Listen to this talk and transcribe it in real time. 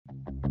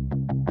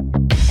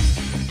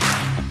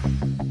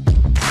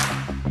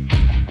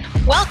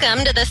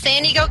Welcome to the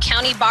San Diego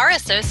County Bar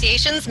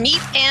Association's Meet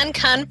and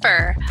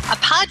Confer, a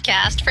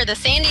podcast for the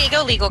San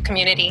Diego legal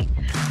community.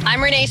 I'm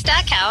Renee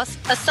Stackhouse,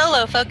 a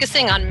solo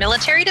focusing on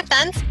military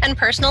defense and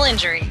personal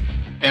injury.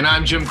 And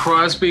I'm Jim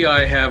Crosby.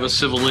 I have a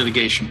civil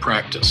litigation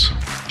practice.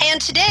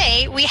 And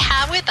today we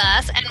have with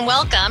us and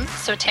welcome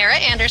Sotera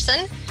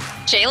Anderson,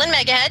 Jalen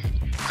Megahead,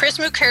 Chris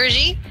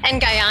Mukherjee,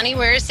 and Gayani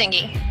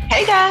Weerasinghe.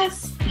 Hey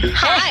guys.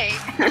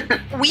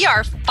 Hi. We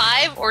are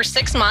 5 or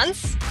 6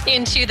 months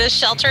into the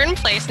shelter in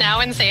place now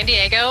in San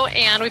Diego,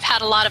 and we've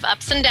had a lot of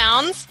ups and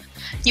downs.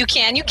 You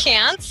can, you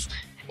can't.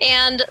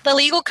 And the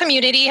legal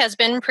community has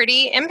been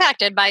pretty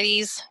impacted by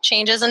these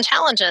changes and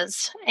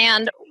challenges.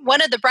 And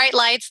one of the bright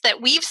lights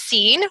that we've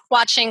seen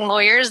watching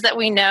lawyers that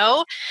we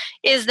know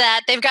is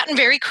that they've gotten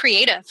very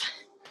creative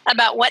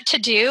about what to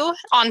do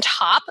on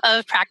top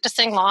of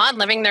practicing law and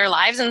living their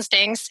lives and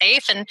staying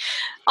safe and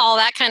all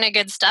that kind of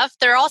good stuff.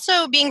 They're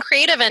also being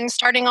creative and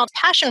starting all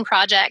passion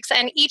projects.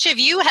 And each of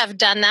you have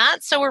done that.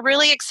 So we're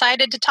really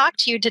excited to talk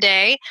to you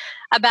today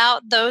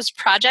about those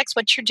projects,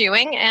 what you're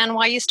doing, and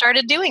why you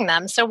started doing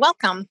them. So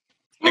welcome.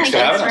 Thanks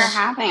for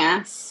having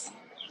us.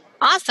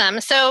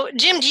 Awesome. So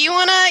Jim, do you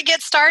want to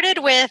get started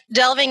with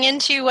delving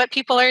into what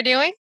people are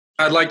doing?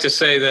 I'd like to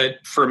say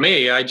that for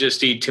me, I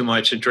just eat too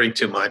much and drink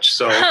too much.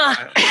 So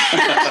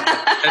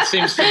that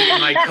seems to be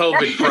my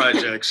COVID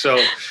project.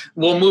 So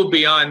we'll move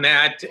beyond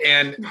that.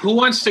 And who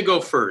wants to go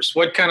first?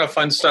 What kind of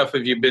fun stuff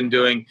have you been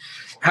doing?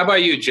 How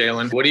about you,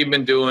 Jalen? What have you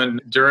been doing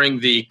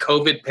during the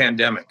COVID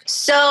pandemic?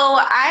 So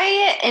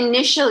I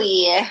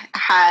initially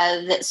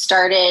have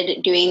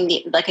started doing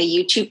a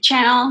YouTube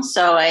channel.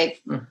 So I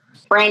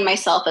brand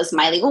myself as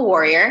My Legal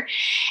Warrior.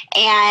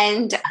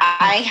 And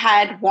I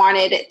had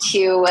wanted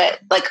to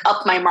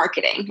up my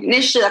marketing.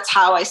 Initially, that's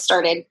how I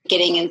started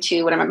getting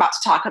into what I'm about to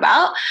talk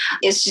about,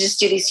 is to just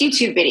do these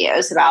YouTube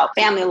videos about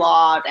family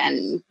law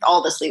and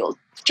all this legal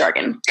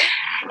jargon.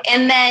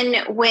 And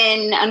then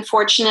when,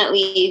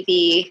 unfortunately,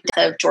 the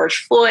death of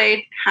George Floyd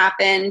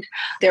happened,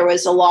 there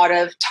was a lot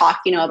of talk,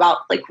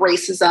 about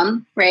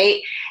racism,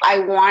 right? I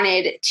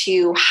wanted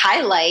to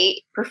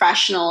highlight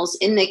professionals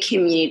in the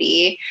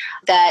community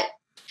that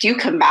do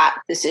combat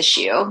this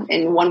issue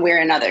in one way or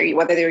another,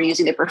 whether they're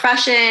using their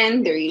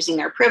profession, they're using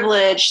their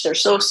privilege, their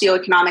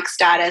socioeconomic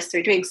status,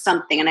 they're doing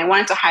something. And I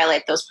wanted to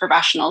highlight those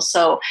professionals.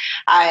 So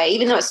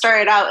even though it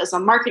started out as a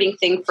marketing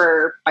thing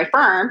for my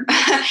firm,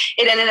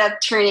 it ended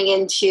up turning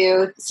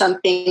into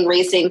something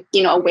raising,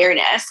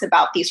 awareness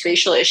about these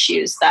racial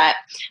issues that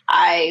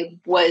I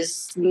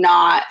was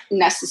not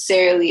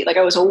necessarily,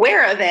 I was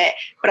aware of it,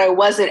 but I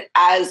wasn't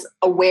as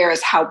aware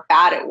as how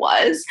bad it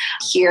was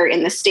here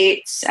in the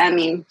States. I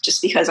mean,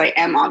 just because I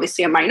am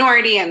obviously a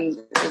minority and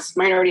as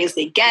minority as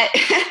they get,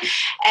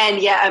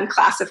 and yet I'm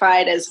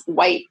classified as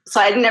white.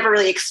 So I'd never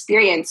really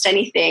experienced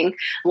anything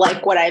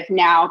like what I've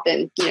now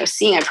been,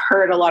 seeing. I've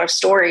heard a lot of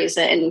stories,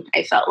 and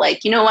I felt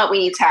like, we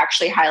need to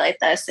actually highlight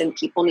this, and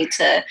people need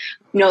to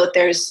know that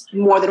there's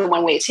more than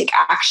one way to take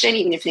action,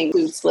 even if it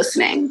includes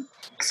listening.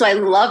 So I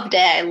loved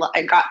it.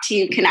 I got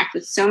to connect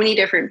with so many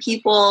different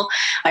people.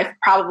 I've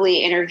probably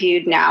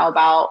interviewed now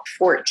about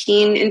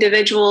 14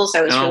 individuals.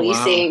 I was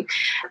releasing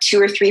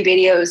 2 or 3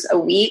 videos a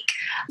week.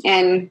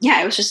 And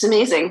it was just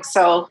amazing.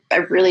 So I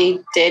really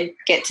did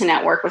get to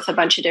network with a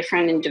bunch of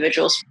different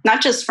individuals,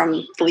 not just from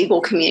the legal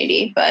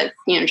community, but,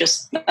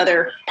 just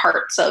other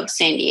parts of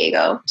San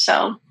Diego.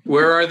 So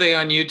where are they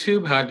on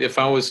YouTube? If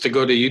I was to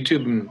go to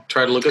YouTube and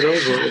try to look at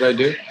those, what would I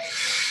do?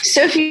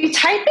 So if you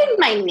type in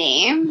my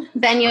name,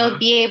 then you'll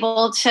be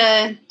able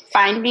to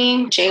find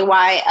me,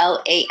 Jylan,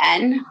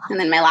 and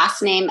then my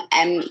last name,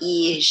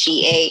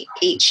 Meghahed.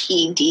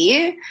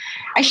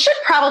 I should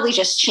probably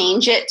just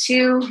change it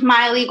to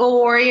My Legal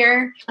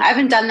Warrior. I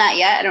haven't done that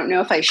yet. I don't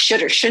know if I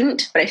should or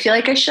shouldn't, but I feel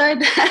like I should.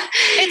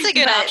 It's a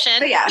good option.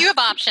 But yeah. You have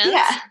options.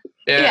 Yeah,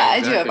 exactly, I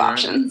do have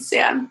options.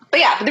 Yeah.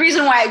 But the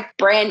reason why I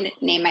brand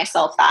name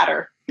myself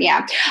that,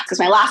 because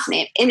my last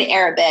name in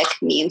Arabic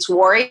means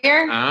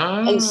warrior.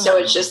 And so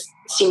it just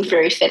seemed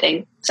very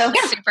fitting. So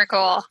Super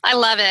cool. I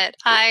love it.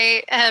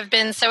 I have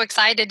been so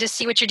excited to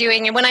see what you're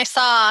doing. And when I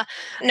saw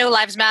No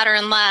Lives Matter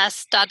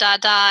Unless ...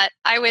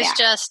 I was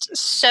just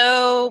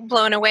so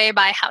blown away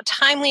by how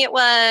timely it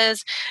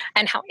was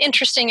and how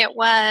interesting it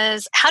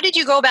was. How did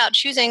you go about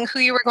choosing who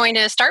you were going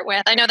to start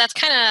with? I know that's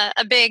kind of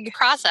a big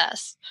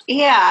process.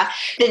 Yeah.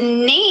 The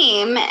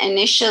name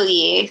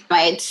initially,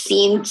 I had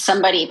seen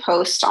somebody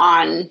post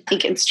on, I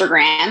think,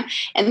 Instagram,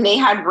 and they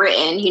had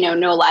written,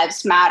 No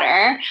Lives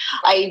Matter.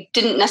 I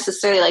didn't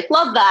necessarily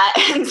love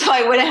that. And so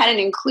I went ahead and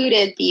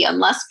included the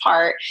unless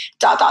part, ...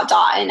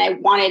 And I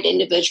wanted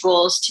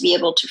individuals to be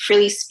able to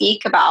freely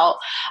speak about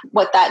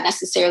what that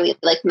necessarily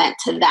meant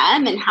to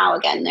them and how,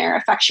 again, they're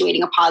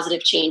effectuating a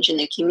positive change in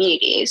the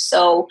community.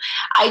 So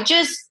I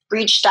just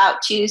reached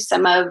out to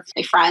some of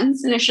my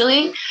friends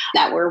initially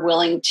that were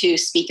willing to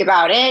speak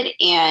about it.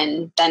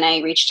 And then I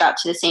reached out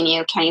to the San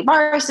Diego County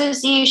Bar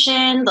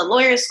Association, the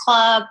Lawyers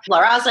Club,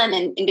 La Raza,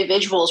 and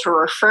individuals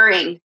were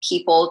referring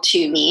people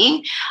to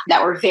me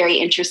that were very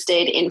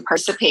interested in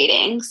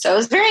participating. So I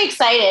was very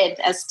excited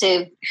as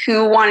to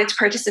who wanted to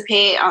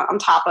participate on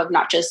top of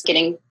not just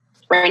getting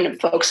random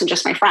folks and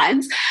just my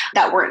friends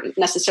that weren't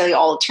necessarily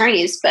all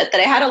attorneys, but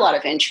that I had a lot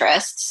of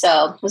interest. So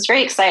I was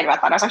very excited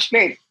about that. I was actually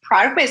very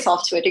proud of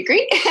myself to a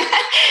degree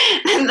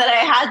and that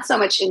I had so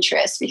much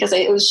interest because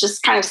it was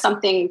just kind of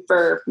something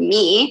for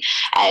me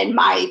and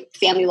my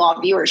family law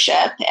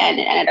viewership. And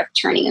it ended up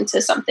turning into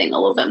something a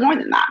little bit more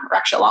than that, or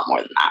actually a lot more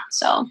than that.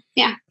 So,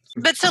 yeah.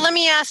 But so let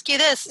me ask you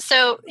this.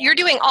 So you're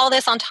doing all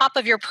this on top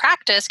of your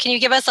practice. Can you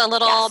give us a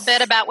little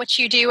bit about what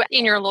you do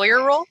in your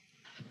lawyer role?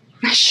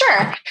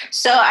 Sure.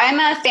 So I'm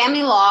a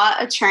family law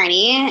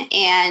attorney,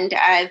 and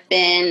I've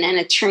been an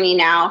attorney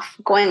now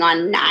going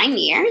on 9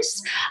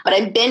 years, but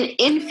I've been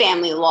in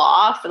family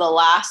law for the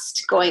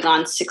last going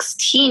on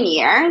 16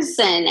 years.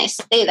 And I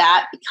say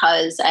that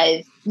because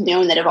I've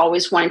known that I've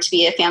always wanted to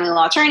be a family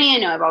law attorney. I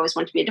know I've always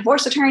wanted to be a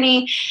divorce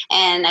attorney,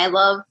 and I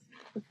love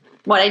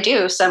what I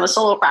do. So I'm a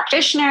solo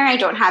practitioner. I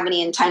don't have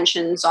any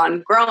intentions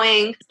on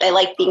growing. I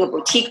like being a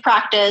boutique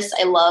practice.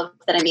 I love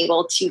that I'm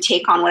able to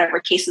take on whatever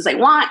cases I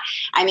want.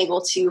 I'm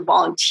able to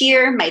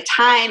volunteer my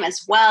time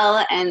as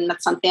well. And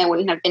that's something I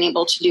wouldn't have been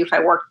able to do if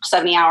I worked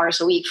 70 hours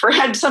a week for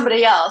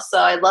somebody else. So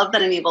I love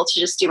that I'm able to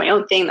just do my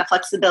own thing, the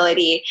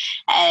flexibility.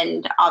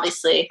 And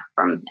obviously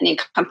from an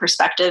income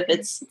perspective,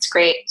 it's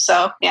great.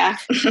 So yeah.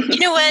 You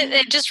know what?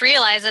 I just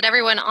realized that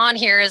everyone on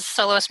here is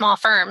solo small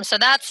firm. So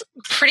that's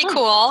pretty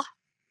cool.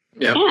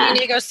 Yeah. San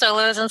Diego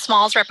solos and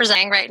smalls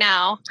representing right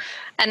now.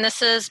 And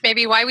this is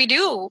maybe why we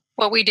do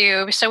what we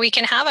do, so we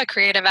can have a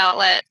creative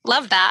outlet.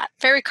 Love that.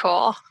 Very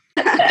cool.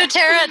 So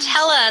Tara,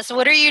 tell us,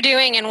 what are you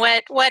doing and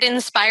what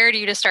inspired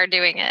you to start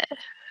doing it?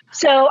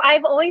 So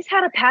I've always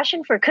had a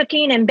passion for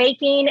cooking and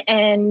baking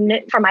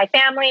and for my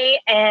family.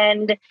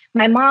 And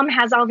my mom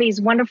has all these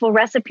wonderful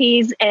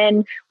recipes.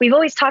 And we've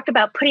always talked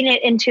about putting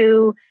it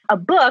into a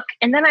book.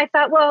 And then I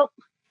thought, well,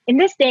 in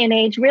this day and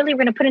age, really, we're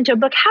going to put into a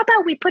book. How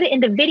about we put it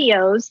into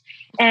videos,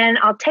 and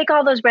I'll take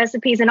all those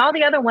recipes and all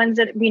the other ones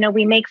that,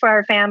 we make for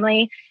our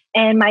family.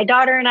 And my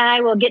daughter and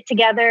I will get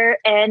together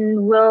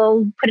and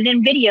we'll put it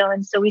in video.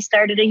 And so we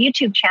started a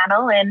YouTube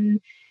channel, and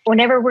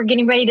whenever we're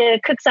getting ready to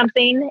cook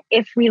something,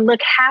 if we look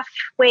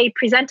halfway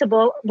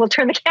presentable, we'll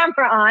turn the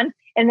camera on.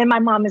 And then my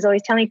mom is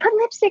always telling me, put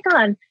lipstick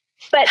on.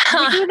 But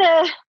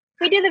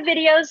we do the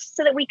videos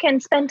so that we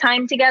can spend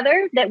time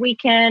together, that we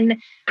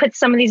can put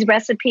some of these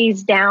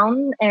recipes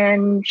down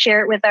and share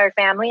it with our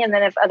family. And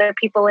then if other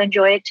people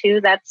enjoy it too,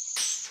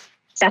 that's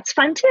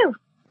fun too.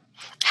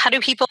 How do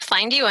people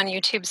find you on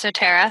YouTube, so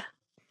Tara?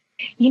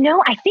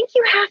 I think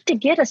you have to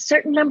get a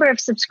certain number of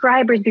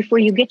subscribers before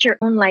you get your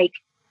own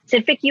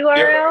specific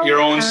URL. Your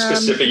own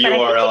specific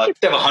URL. You have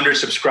to have 100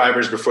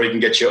 subscribers before you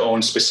can get your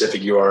own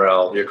specific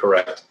URL. You're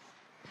correct.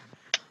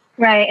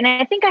 Right. And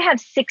I think I have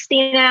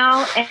 60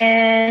 now.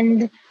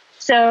 And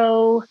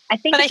so I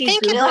think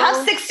you'll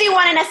have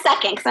 61 in a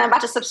second because I'm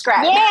about to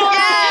subscribe.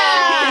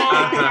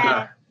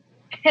 Yeah.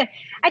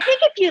 I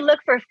think if you look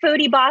for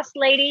Foodie Boss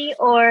Lady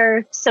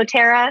or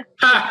Sotera,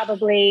 you'll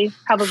probably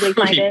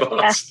find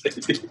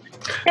it.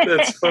 Yeah.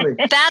 That's funny.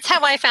 That's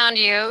how I found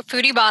you,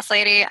 Foodie Boss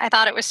Lady. I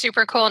thought it was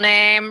super cool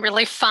name,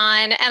 really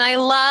fun. And I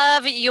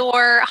love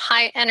your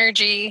high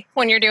energy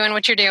when you're doing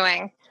what you're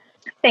doing.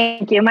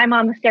 Thank you. My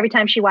mom, every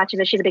time she watches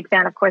it, she's a big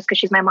fan, of course, because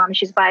she's my mom and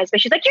she's biased.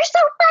 But she's like, "You're so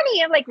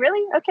funny." I'm like,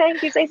 "Really? Okay,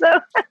 you say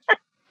so."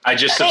 I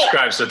just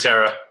subscribed, so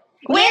Tara.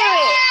 You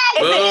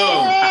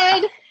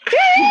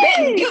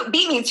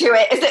beat me to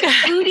it. Is it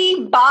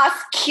Foodie Boss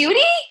Cutie?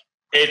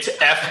 It's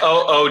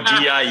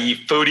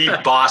FOODIE,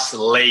 Foodie Boss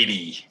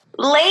Lady.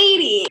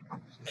 Lady.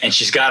 And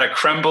she's got a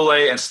creme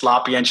brulee and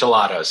sloppy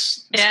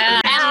enchiladas.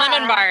 Yeah, and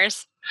lemon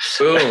bars.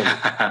 Boom.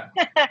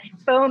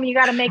 Boom, you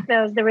got to make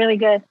those. They're really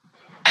good.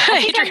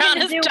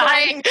 Adriana's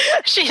dying.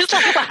 She's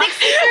like,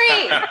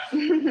 63. I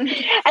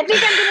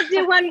think I'm going to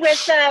do one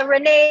with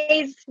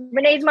Renee's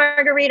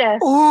margarita.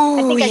 Ooh,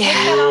 I think I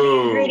just got all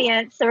the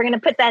ingredients, so we're going to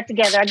put that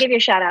together. I'll give you a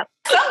shout out.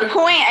 At some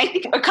point, I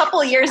think a couple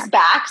of years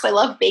back, because I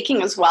love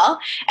baking as well,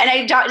 and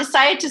I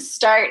decided to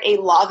start a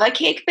lava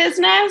cake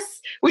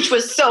business, which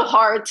was so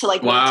hard to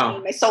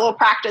maintain my solo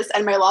practice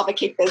and my lava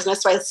cake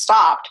business, so I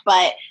stopped.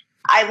 But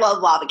I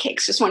love lava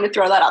cakes. Just wanted to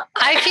throw that up.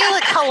 I feel a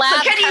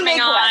collab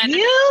coming on.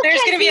 There's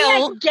going to be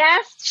a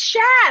guest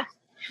chef.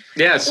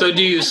 Yeah. So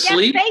do you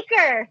sleep?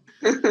 Baker.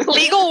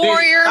 Legal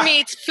Warrior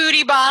meets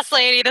Foodie Boss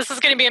Lady. This is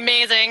going to be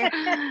amazing.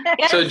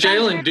 So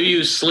Jalen, do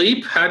you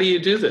sleep? How do you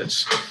do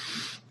this?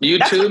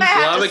 YouTube,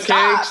 lava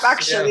cakes?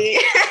 Actually,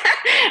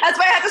 that's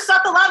why I had to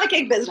stop the lava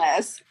cake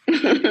business.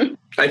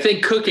 I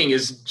think cooking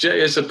is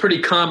a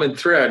pretty common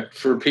thread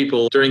for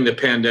people during the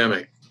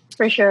pandemic.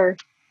 For sure.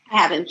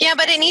 Yeah,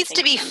 but it needs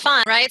to be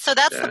fun, right? So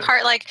that's the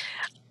part,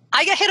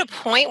 I hit a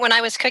point when I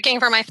was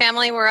cooking for my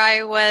family where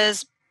I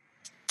was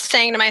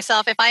saying to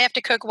myself, if I have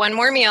to cook one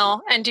more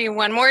meal and do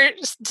one more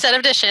set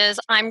of dishes,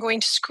 I'm going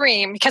to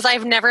scream because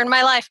I've never in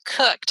my life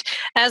cooked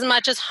as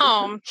much as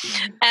home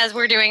as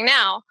we're doing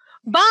now.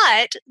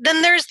 But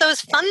then there's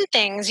those fun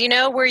things,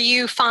 where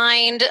you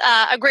find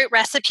a great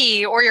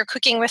recipe, or you're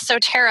cooking with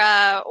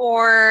Soterra,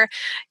 or,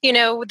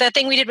 the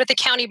thing we did with the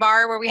county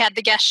bar where we had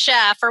the guest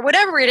chef, or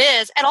whatever it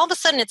is. And all of a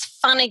sudden it's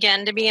fun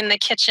again to be in the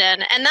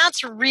kitchen. And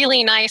that's a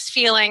really nice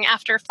feeling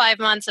after 5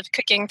 months of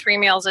cooking 3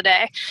 meals a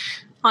day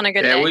on a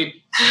good day.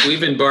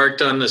 We've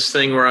embarked on this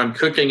thing where I'm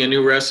cooking a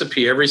new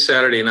recipe every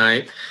Saturday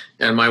night.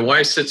 And my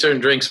wife sits there and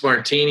drinks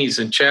martinis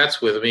and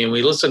chats with me, and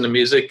we listen to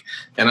music,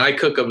 and I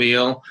cook a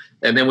meal.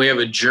 And then we have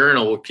a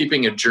journal. We're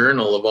keeping a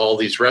journal of all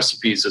these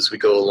recipes as we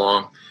go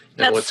along.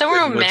 That's so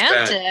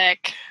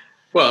romantic.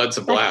 Well, it's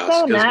a blast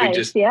because so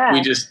nice.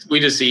 we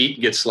just eat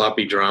and get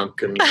sloppy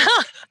drunk and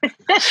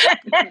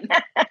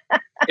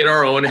in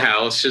our own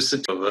house, just the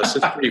two of us.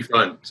 It's pretty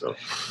fun. So,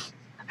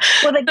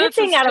 well, the good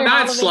thing out of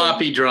not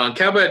sloppy drunk.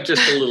 How about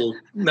just a little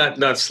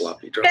not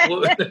sloppy drunk?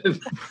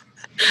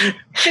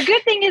 The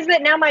good thing is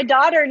that now my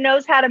daughter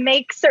knows how to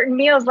make certain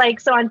meals. Like,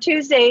 so on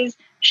Tuesdays,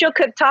 she'll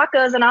cook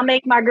tacos and I'll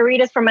make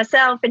margaritas for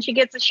myself, and she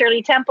gets a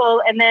Shirley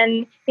Temple, and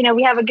then,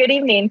 we have a good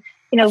evening.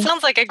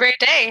 Sounds like a great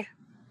day.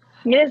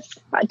 It is.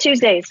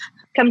 Tuesdays.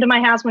 Come to my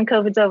house when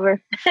COVID's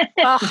over.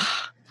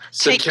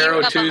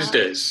 Soterra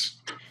Tuesdays.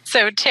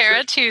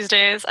 Soterra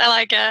Tuesdays. I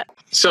like it.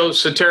 So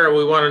Tara,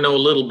 we want to know a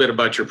little bit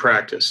about your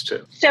practice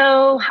too.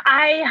 So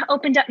I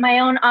opened up my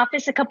own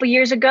office a couple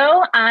years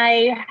ago.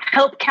 I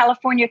help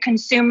California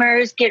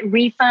consumers get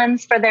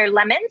refunds for their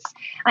lemons.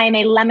 I am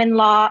a lemon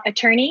law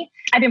attorney.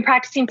 I've been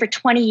practicing for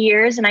 20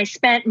 years, and I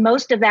spent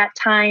most of that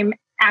time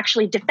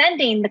actually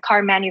defending the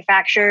car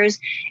manufacturers.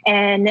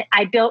 And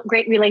I built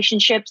great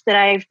relationships that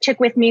I took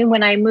with me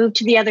when I moved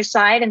to the other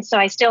side. And so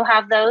I still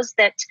have those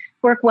that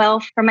work well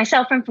for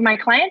myself and for my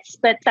clients,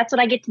 but that's what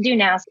I get to do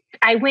now.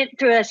 I went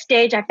through a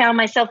stage, I found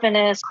myself in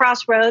a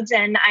crossroads,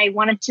 and I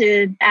wanted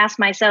to ask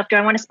myself, do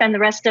I want to spend the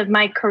rest of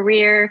my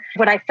career,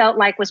 what I felt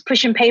like was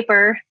pushing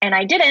paper? And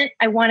I didn't.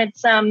 I wanted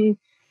some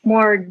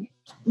more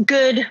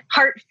good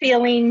heart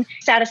feeling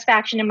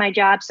satisfaction in my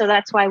job. So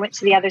that's why I went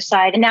to the other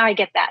side. And now I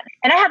get that.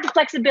 And I have the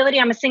flexibility.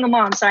 I'm a single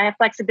mom, so I have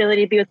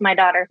flexibility to be with my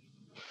daughter.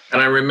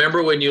 And I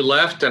remember when you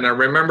left, and I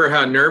remember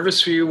how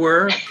nervous you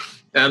were.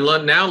 And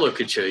now look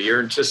at you.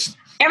 You're just...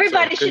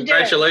 Everybody should do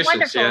it.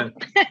 Congratulations. Yeah.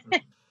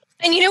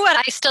 And you know what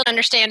I still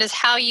understand is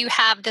how you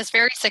have this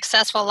very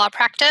successful law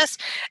practice,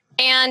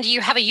 and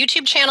you have a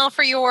YouTube channel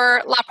for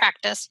your law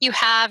practice. You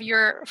have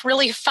your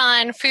really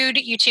fun food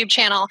YouTube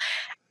channel,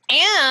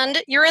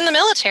 and you're in the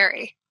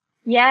military.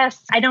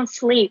 Yes, I don't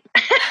sleep.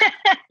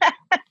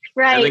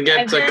 Right. I think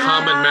that's a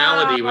common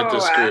malady with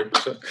this group.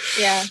 So.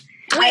 Yeah.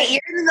 Wait,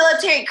 you're in the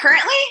military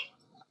currently?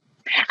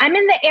 I'm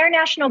in the Air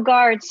National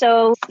Guard.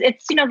 So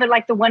it's, they're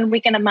like the 1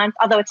 week in a month,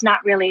 although it's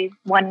not really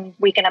 1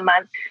 week in a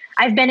month.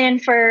 I've been in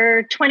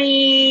for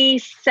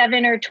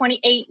 27 or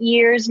 28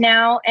 years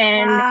now.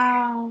 And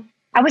wow.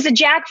 I was a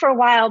JAG for a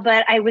while,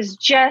 but I was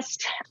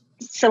just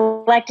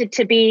selected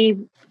to be,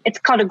 it's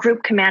called a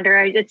group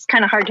commander. It's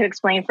kind of hard to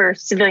explain for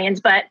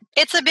civilians, but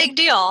it's a big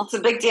deal. It's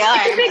a big deal.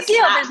 It's a big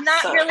deal.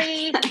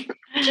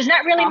 There's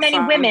not really many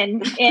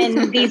women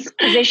in these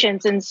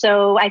positions. And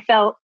so I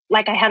felt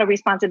like I had a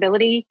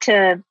responsibility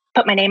to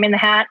put my name in the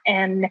hat.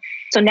 And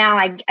so now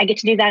I get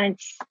to do that. And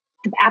it's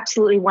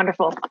absolutely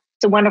wonderful.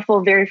 It's a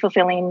wonderful, very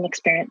fulfilling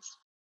experience.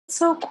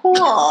 So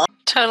cool.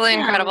 Totally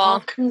incredible. Well,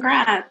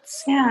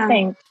 congrats. Yeah.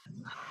 Thanks.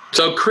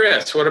 So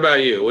Chris, what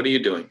about you? What are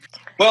you doing?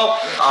 Well,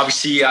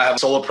 obviously I have a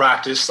solo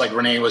practice, like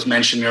Renee was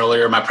mentioning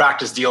earlier. My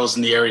practice deals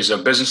in the areas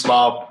of business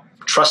law,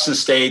 trust and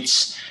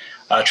estates,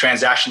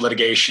 transaction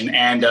litigation,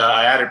 and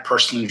I added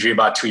personal injury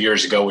about 2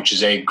 years ago, which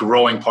is a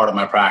growing part of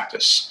my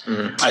practice.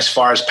 Mm-hmm. As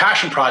far as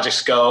passion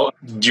projects go,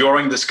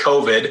 during this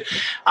COVID,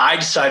 I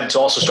decided to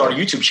also start a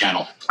YouTube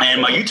channel.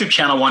 And my YouTube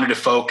channel wanted to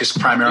focus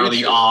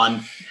primarily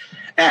on,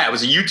 it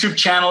was a YouTube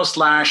channel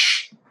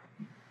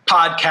 /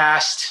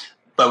 podcast.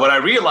 But what I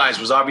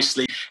realized was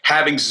obviously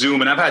having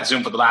Zoom, and I've had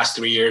Zoom for the last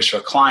 3 years for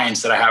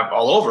clients that I have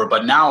all over,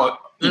 but now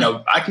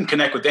I can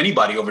connect with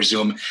anybody over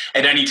Zoom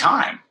at any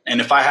time. And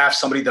if I have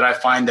somebody that I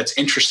find that's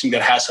interesting,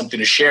 that has something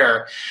to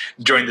share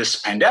during this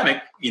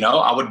pandemic,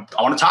 I want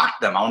to talk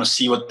to them. I want to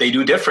see what they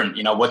do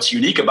different, what's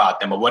unique about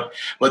them, or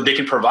what they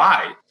can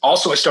provide.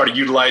 Also, I started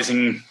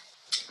utilizing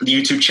the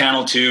YouTube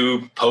channel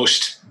to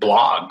post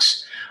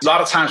blogs. A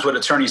lot of times what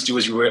attorneys do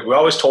is we're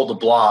always told to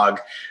blog,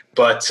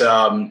 but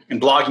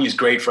and blogging is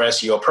great for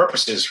SEO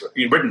purposes.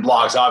 Written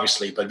blogs,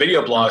 obviously, but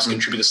video blogs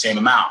contribute the same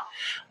amount.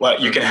 Well,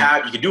 you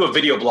can do a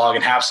video blog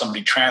and have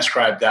somebody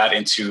transcribe that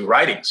into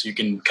writing, so you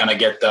can kind of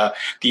get the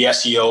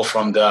SEO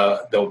from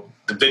the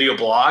video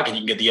blog, and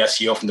you can get the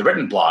SEO from the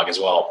written blog as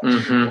well.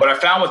 Mm-hmm. What I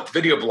found with the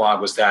video blog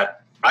was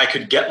that I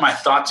could get my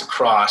thoughts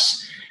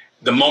across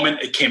the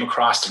moment it came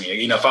across to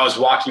me, if I was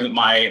walking with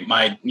my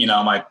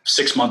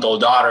 6-month-old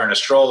daughter in a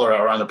stroller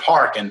around the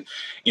park and,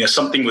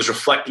 something was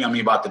reflecting on me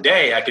about the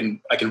day, I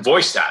can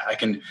voice that. I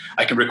can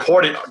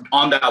record it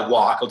on that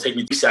walk. It'll take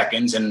me 3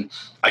 seconds and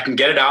I can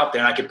get it out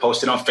there and I can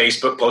post it on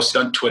Facebook, post it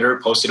on Twitter,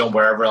 post it on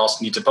wherever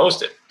else I need to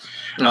post it.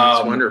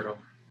 That's wonderful.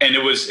 And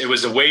it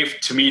was a way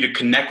to me to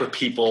connect with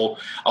people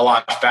a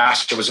lot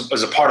faster. It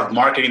was a part of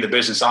marketing the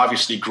business,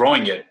 obviously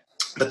growing it.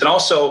 But then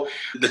also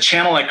the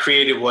channel I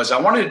created was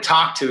I wanted to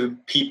talk to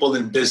people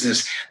in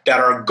business that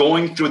are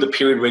going through the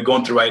period we're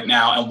going through right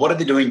now. And what are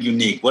they doing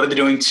unique? What are they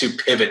doing to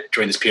pivot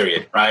during this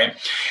period, right?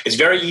 It's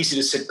very easy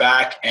to sit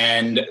back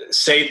and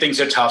say things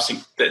are tough.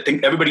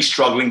 Think everybody's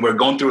struggling. We're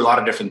going through a lot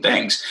of different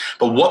things.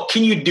 But what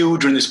can you do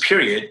during this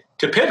period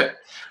to pivot?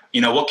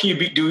 What can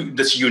you do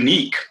that's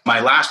unique?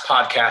 My last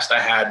podcast, I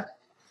had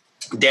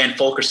Dan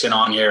Fulkerson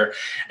on here,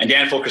 and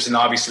Dan Fulkerson,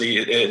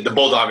 obviously the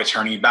Bulldog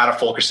attorney, Bada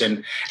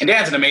Fulkerson, and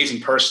Dan's an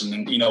amazing person.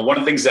 And one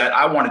of the things that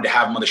I wanted to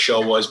have him on the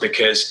show was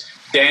because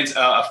Dan's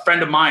a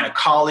friend of mine, a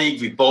colleague.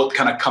 We both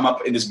kind of come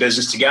up in this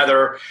business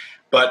together,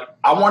 but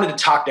I wanted to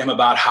talk to him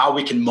about how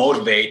we can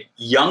motivate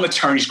young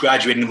attorneys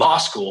graduating law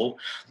school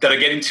that are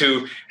getting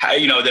to,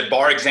 that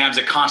bar exams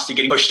are constantly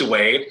getting pushed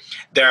away.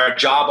 Their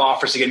job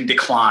offers are getting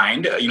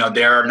declined.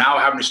 They're now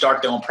having to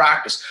start their own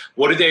practice.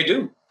 What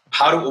do?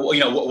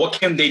 What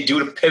can they do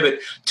to pivot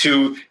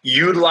to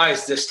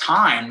utilize this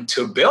time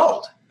to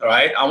build? All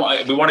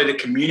right. We wanted to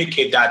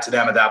communicate that to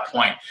them at that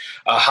point.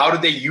 How do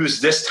they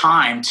use this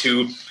time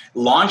to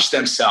launch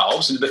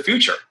themselves into the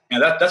future?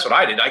 That's what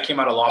I did. I came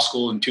out of law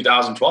school in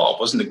 2012. It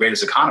wasn't the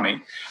greatest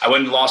economy. I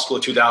went to law school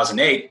in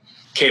 2008,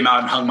 came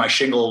out and hung my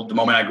shingle the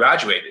moment I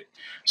graduated.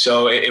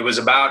 So it was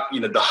about,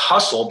 the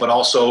hustle, but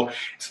also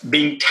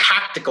being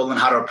tactical in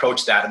how to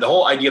approach that. And the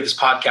whole idea of this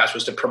podcast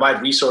was to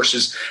provide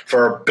resources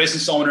for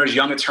business owners,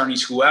 young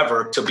attorneys,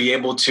 whoever, to be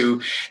able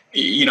to,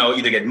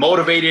 either get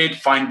motivated,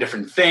 find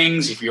different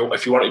things. If you're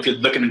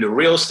looking into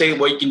real estate,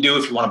 what you can do.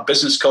 If you want a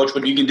business coach,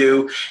 what you can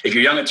do. If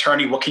you're a young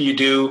attorney, what can you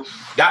do?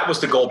 That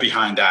was the goal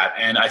behind that.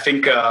 And I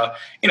think,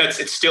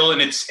 it's still in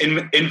its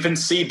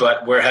infancy,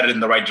 but we're headed in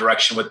the right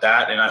direction with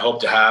that. And I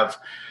hope to have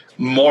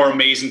more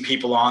amazing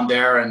people on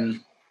there and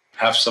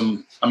have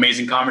some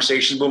amazing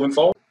conversations moving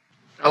forward.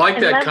 I like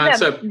that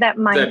concept, that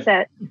mindset.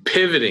 That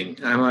pivoting.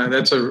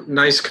 That's a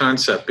nice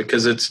concept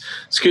because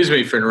excuse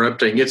me for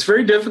interrupting. It's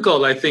very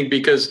difficult, I think,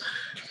 because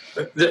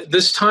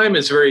this time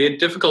is very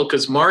difficult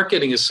because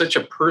marketing is such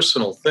a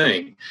personal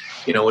thing.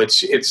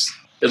 It's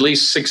at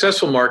least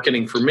successful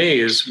marketing for me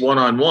is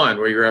one-on-one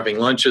where you're having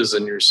lunches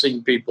and you're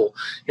seeing people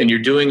and you're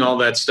doing all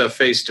that stuff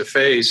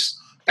face-to-face,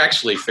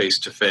 actually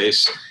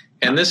face-to-face.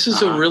 And this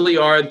is a really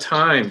hard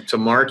time to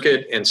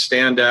market and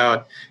stand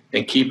out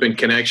and keep in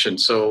connection.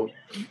 So,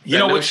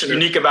 what's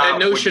unique about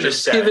that notion of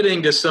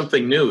pivoting to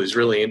something new is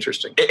really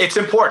interesting. It's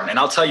important, and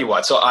I'll tell you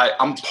what. So,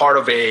 I'm part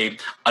of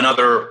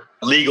another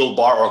legal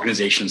bar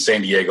organization in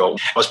San Diego.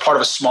 I was part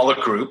of a smaller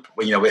group.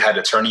 We had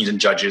attorneys and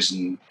judges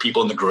and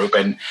people in the group,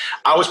 and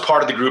I was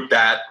part of the group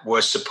that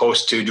was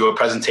supposed to do a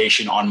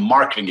presentation on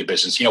marketing your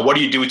business. What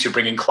do you do to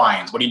bring in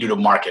clients? What do you do to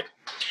market?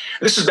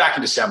 This was back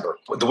in December.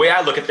 The way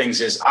I look at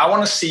things is I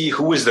want to see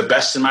who is the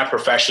best in my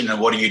profession and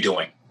what are you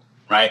doing,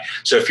 right?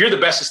 So if you're the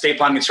best estate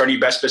planning attorney,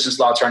 best business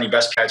law attorney,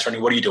 best PI attorney,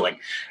 what are you doing?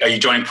 Are you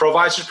joining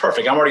Provisors?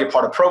 Perfect. I'm already a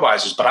part of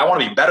Provisors, but I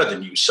want to be better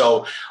than you.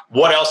 So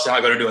what else am I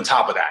going to do on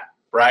top of that,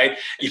 right?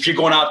 If you're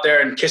going out there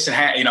and kissing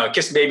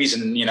babies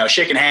and,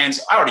 shaking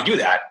hands, I already do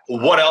that.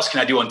 What else can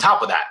I do on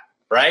top of that,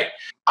 right?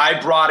 I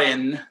brought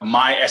in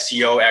my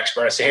SEO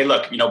expert. I say, hey,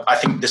 look, I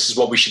think this is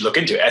what we should look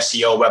into.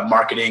 SEO, web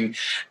marketing,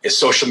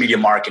 social media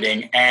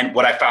marketing. And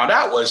what I found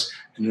out was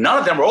none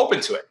of them were open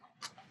to it.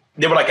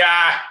 They were like,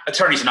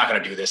 attorneys are not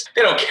going to do this.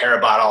 They don't care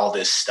about all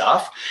this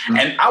stuff. Mm-hmm.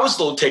 And I was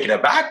a little taken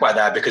aback by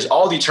that because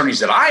all the attorneys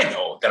that I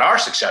know that are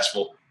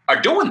successful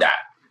are doing that.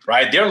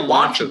 Right? They're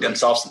launching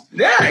themselves.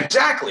 Yeah,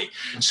 exactly.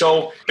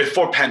 So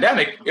before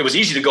pandemic, it was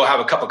easy to go have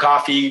a cup of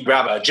coffee,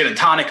 grab a gin and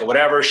tonic or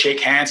whatever, shake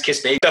hands, kiss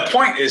baby. The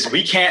point is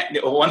we can't,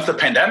 once the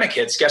pandemic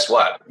hits, guess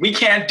what? We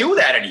can't do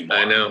that anymore.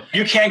 I know.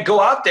 You can't go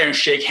out there and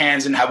shake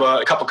hands and have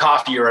a cup of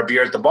coffee or a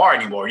beer at the bar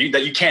anymore.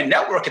 You can't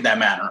network in that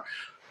manner.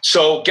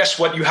 So guess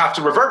what you have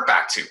to revert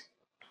back to?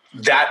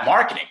 That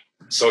marketing,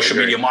 social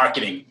media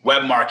marketing,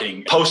 web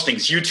marketing,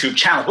 postings, YouTube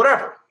channel,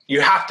 whatever. You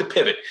have to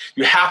pivot.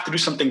 You have to do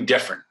something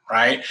different,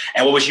 right?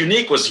 And what was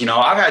unique was,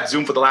 I've had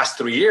Zoom for the last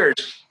 3 years.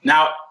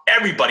 Now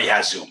everybody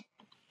has Zoom.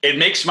 It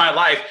makes my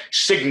life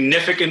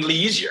significantly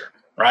easier,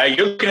 right?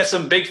 You're looking at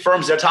some big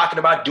firms that are talking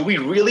about, do we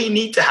really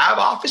need to have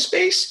office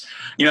space?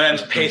 And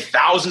to pay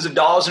thousands of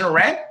dollars in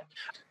rent?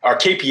 Our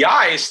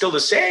KPI is still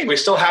the same. We're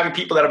still having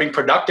people that are being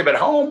productive at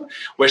home.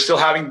 We're still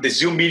having the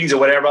Zoom meetings or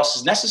whatever else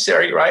is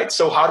necessary, right?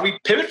 So how do we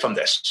pivot from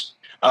this?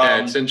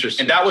 It's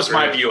interesting. And that was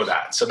my view of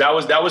that. So that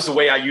was the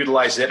way I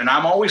utilized it. And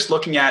I'm always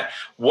looking at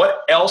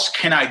what else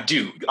can I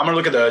do? I'm going to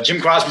look at the Jim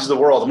Crosby's of the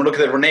world. I'm going to look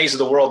at the Renee's of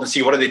the world and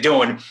see what are they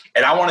doing.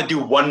 And I want to do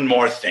one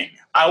more thing.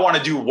 I want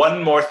to do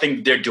one more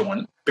thing they're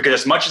doing because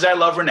as much as I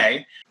love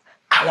Renee,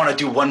 I want to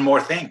do one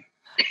more thing.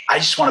 I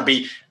just want to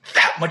be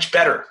that much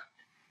better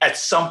at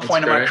some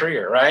point in my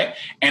career, right?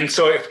 And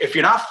so if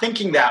you're not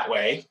thinking that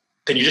way,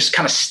 then you're just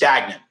kind of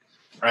stagnant,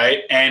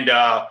 right? And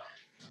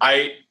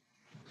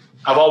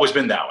I've always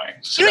been that way.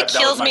 So what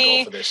kills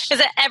me is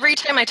that every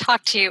time I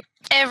talk to you,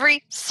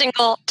 every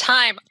single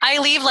time, I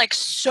leave like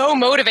so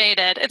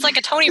motivated. It's like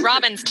a Tony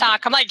Robbins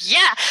talk. I'm like,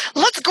 yeah,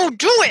 let's go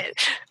do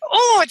it.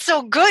 Oh, it's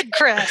so good,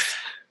 Chris.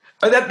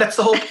 That's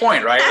the whole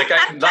point, right?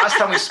 Like last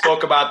time we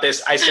spoke about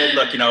this, I said,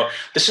 look,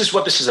 this is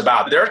what this is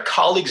about. There are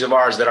colleagues of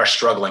ours that are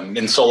struggling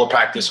in solo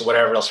practice or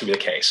whatever else would be the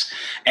case.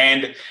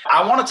 And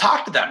I want to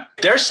talk to them.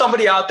 There's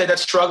somebody out there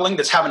that's struggling,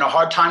 that's having a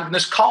hard time with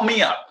this. Call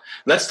me up.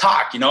 Let's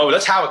talk,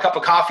 let's have a cup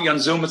of coffee on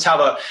Zoom. Let's have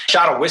a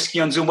shot of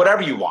whiskey on Zoom,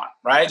 whatever you want,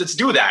 right? Let's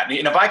do that.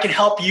 And if I can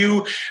help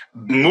you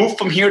move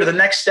from here to the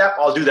next step,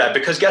 I'll do that.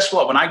 Because guess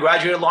what? When I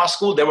graduated law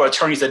school, there were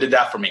attorneys that did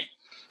that for me.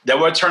 There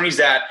were attorneys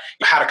that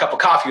had a cup of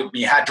coffee with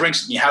me, had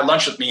drinks with me, had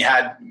lunch with me,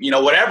 had,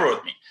 whatever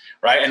with me,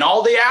 right? And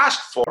all they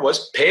asked for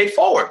was pay it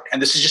forward.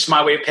 And this is just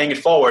my way of paying it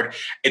forward.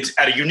 It's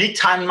at a unique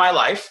time in my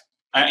life,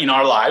 in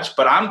our lives,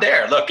 but I'm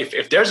there. Look,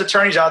 if there's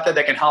attorneys out there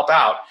that can help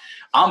out,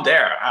 I'm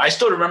there. I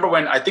still remember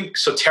when I think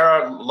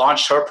Sotera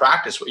launched her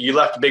practice. You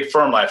left a big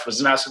firm life,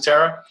 wasn't that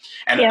Sotera?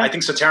 And I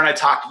think Sotera and I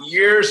talked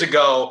years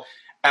ago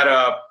at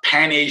a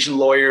Pan-Asian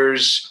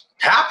lawyers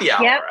happy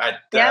hour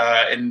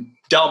in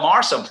Del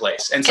Mar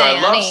someplace. And so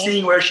I love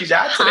seeing where she's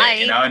at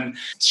today, and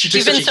she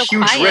took such a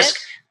huge risk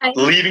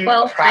leaving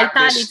practice. I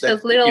thought it's a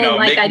little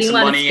like I didn't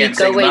want to speak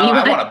saying, away.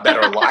 I want a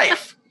better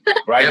life.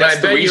 Right, and that's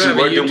I the bet reason you have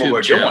we're a doing what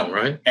we're channel, doing,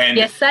 right? And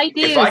yes, I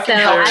do. If I can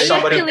help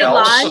somebody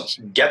else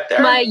get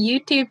there, my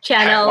YouTube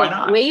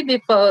channel way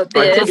before this.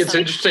 I think it's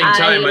an interesting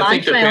time. I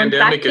think the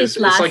pandemic is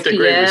it's like the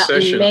Great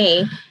Recession. In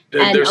May.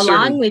 And There's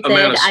along with it,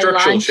 I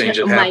launched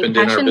my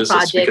passion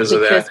project, which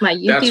was my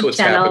YouTube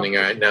channel,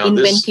 right now.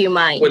 Invent Your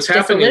Mind. What's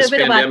happening in this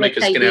pandemic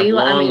is going to have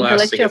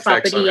long-lasting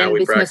effects on how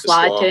we practice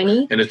law,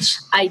 and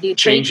it's I do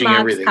changing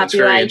everything. It's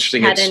very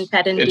interesting. Patent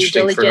due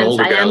interesting for an diligence.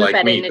 older guy I am a like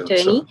patent me.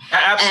 attorney.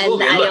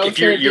 Absolutely. And Look, I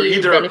also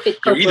do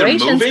benefit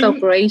corporations,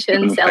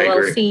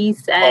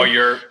 LLCs,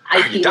 and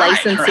IP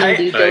licensing,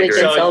 due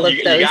diligence, all of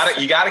those.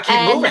 You got to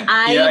keep moving. And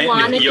I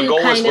wanted to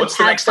kind of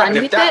have fun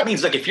with it. That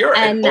means, like, if you're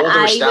an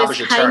older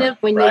established attorney,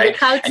 when you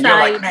look outside,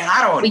 man,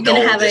 I don't we know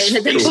can have this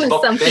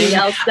Facebook something thing.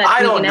 else that I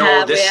we don't can know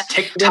have this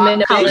TikTok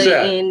women of color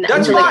in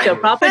intellectual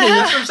property.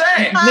 That's what I'm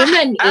saying.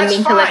 Women in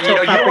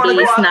intellectual property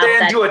is not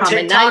that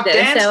common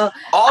either. So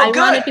I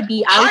wanted to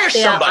be out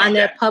there on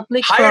a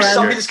public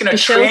forum to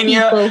show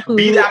people who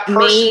may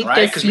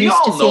just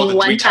used to seeing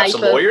one type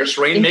of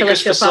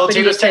intellectual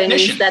property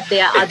attorneys that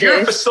there are others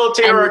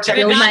and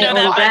build my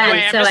own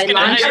brand. So I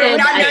launched it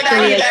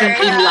actually I think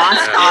in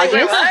last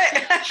August.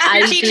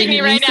 You're teaching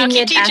me right now.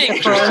 Keep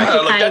teaching.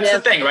 That's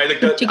the thing, right?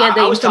 Put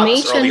together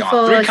information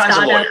for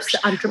startups,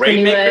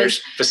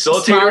 entrepreneurs,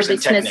 facilitators,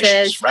 and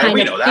technicians, right?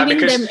 We know that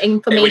because them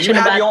information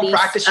about these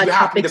practice, you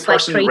have to be the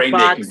person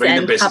trademarks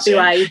bring the business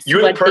in.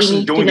 You're the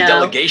person doing the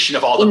delegation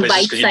of all the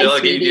business because you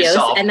delegated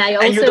yourself. And I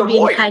also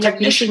been kind of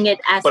using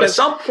it as but at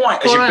some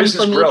point, as your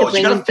business grows,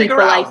 you got to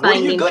figure out what are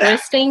you good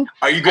at.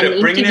 Are you good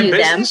at bringing in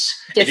business?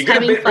 If you're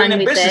good at bringing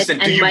in business, then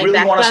do you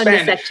really want to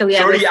spend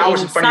 30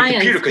 hours in front of your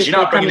computer because you're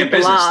not bringing in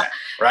business then?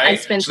 Right? I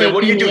spent so then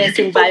what do? You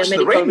can focus on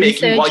the rate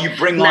making while you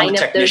bring on the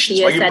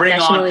technicians, while you bring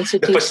on the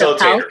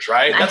facilitators,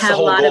 right? That's the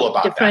whole goal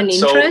about that.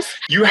 So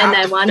you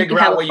have to figure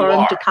out where you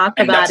are,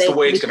 and that's the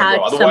way it's going to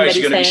go. Otherwise,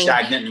 you're going to be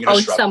stagnant and you're going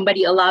to struggle.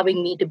 Somebody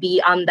allowing me to be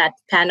on that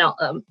panel,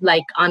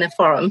 like on a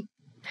forum.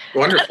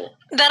 Wonderful.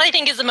 That I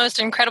think is the most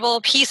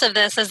incredible piece of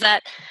this is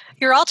that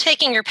you're all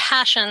taking your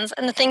passions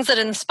and the things that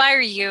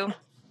inspire you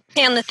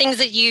and the things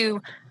that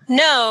you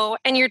know,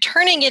 and you're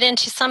turning it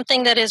into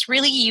something that is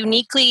really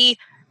uniquely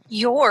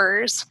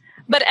yours,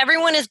 but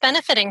everyone is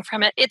benefiting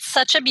from it. It's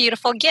such a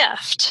beautiful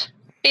gift.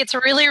 It's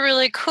really,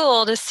 really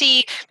cool to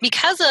see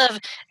because of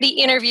the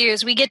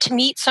interviews, we get to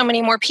meet so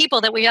many more people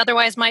that we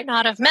otherwise might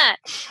not have met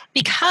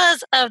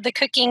because of the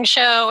cooking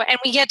show. And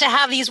we get to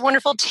have these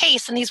wonderful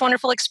tastes and these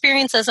wonderful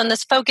experiences and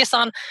this focus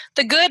on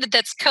the good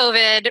that's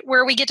COVID,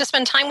 where we get to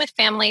spend time with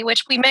family,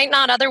 which we might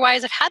not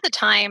otherwise have had the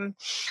time.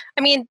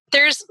 I mean,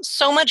 there's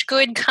so much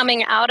good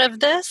coming out of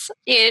this.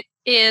 It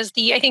is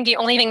I think the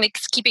only thing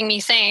that's keeping me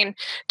sane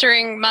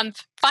during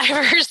month 5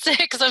 or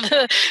 6 of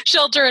the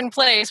shelter in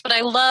place. But I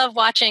love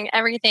watching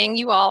everything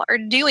you all are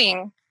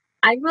doing.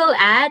 I will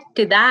add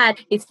to that.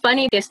 It's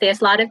funny because there's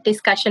a lot of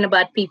discussion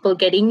about people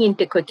getting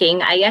into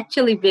cooking. I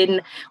actually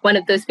been one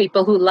of those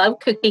people who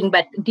love cooking,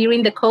 but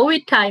during the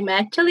COVID time, I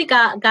actually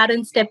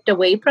gotten stepped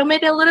away from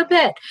it a little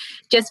bit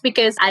just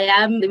because I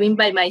am living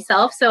by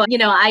myself. So,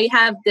 I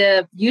have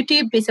the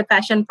YouTube is a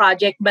passion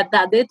project, but the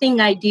other thing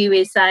I do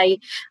is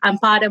I'm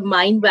part of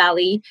Mind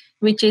Valley,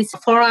 which is a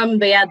forum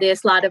where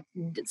there's a lot of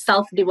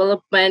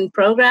self-development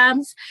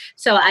programs.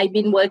 So I've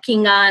been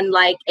working on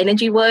like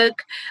energy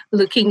work,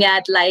 looking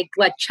at like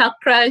what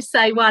chakras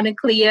I want to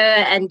clear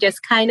and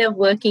just kind of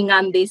working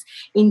on this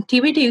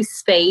intuitive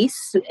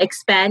space,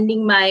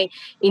 expanding my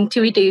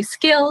intuitive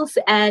skills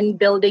and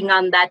building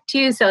on that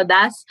too. So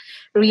that's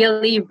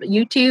really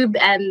YouTube.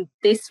 And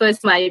this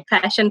was my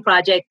passion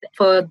project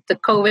for the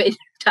COVID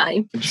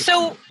time.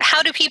 So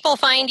how do people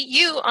find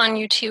you on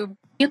YouTube?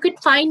 You could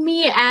find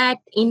me at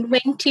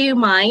Inventive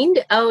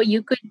Mind, or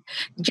you could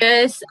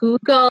just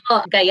Google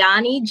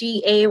Gayani,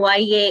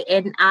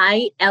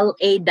 Gayanilaw,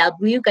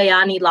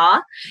 Gayani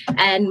Law,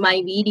 and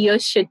my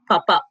videos should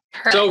pop up.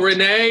 So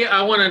Renee,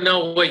 I want to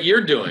know what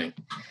you're doing.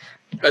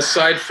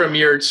 Aside from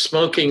your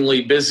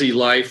smokingly busy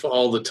life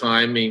all the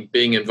time,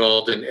 being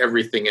involved in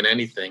everything and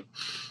anything,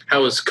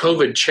 how has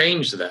COVID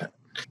changed that?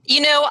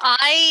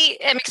 I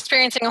am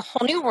experiencing a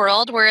whole new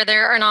world where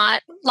there are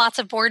not lots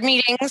of board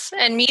meetings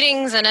and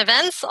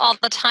events all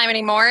the time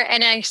anymore.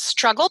 And I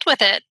struggled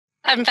with it.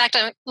 In fact,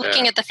 I'm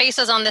looking at the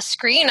faces on the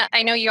screen.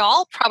 I know you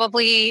all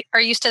probably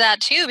are used to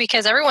that too,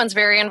 because everyone's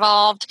very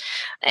involved.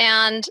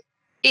 And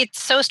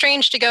it's so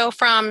strange to go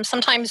from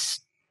sometimes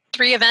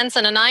 3 events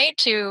in a night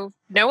to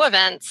no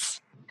events.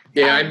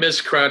 Yeah, I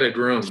miss crowded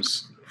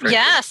rooms. Frankly.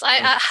 Yes,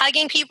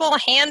 hugging people,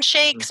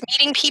 handshakes,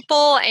 meeting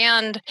people,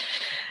 and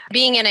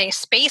being in a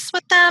space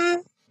with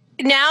them.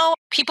 Now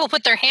people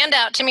put their hand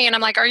out to me and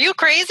I'm like, are you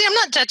crazy? I'm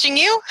not touching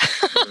you.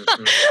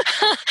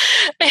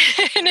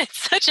 And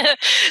it's such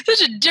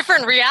a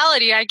different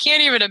reality. I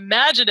can't even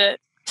imagine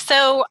it.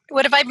 So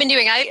what have I been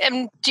doing? I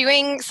am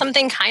doing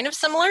something kind of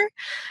similar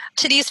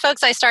to these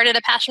folks. I started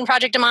a passion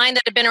project of mine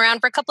that had been around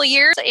for a couple of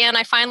years, and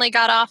I finally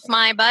got off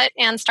my butt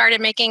and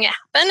started making it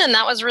happen, and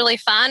that was really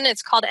fun.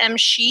 It's called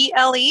MShe,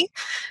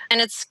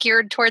 and it's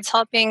geared towards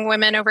helping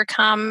women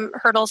overcome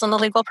hurdles in the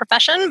legal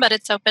profession, but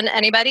it's open to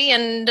anybody,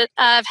 and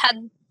I've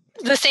had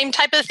the same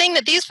type of thing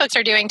that these folks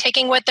are doing,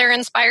 taking what they're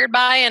inspired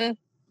by and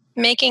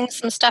making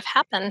some stuff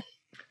happen.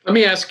 Let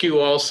me ask you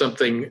all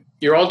something.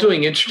 You're all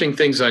doing interesting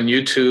things on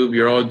YouTube.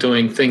 You're all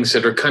doing things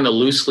that are kind of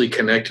loosely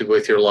connected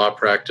with your law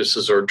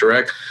practices or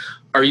direct.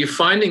 Are you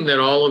finding that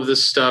all of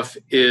this stuff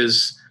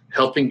is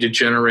helping to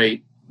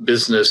generate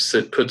business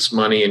that puts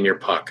money in your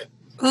pocket?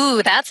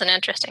 Ooh, that's an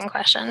interesting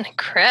question.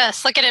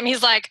 Chris, look at him.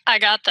 He's like, I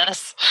got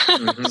this.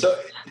 So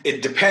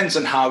it depends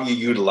on how you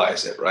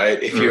utilize it,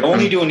 right? If you're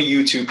only doing a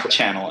YouTube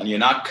channel and you're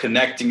not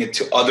connecting it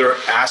to other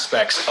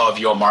aspects of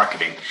your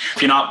marketing,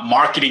 if you're not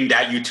marketing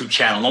that YouTube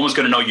channel, no one's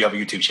going to know you have a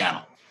YouTube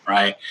channel,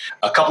 right?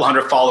 A couple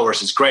hundred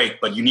followers is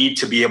great, but you need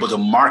to be able to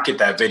market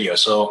that video.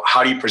 So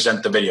how do you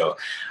present the video?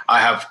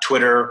 I have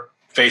Twitter,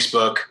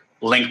 Facebook,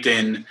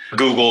 LinkedIn,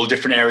 Google,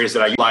 different areas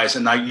that I utilize.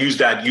 And I use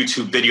that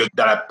YouTube video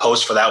that I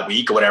post for that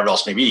week or whatever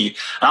else may be.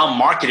 And I'll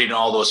market it in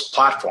all those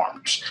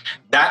platforms.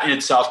 That in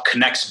itself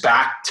connects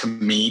back to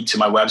me, to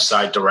my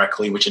website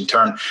directly, which in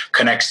turn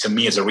connects to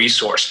me as a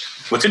resource.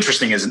 What's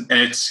interesting is, and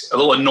it's a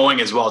little annoying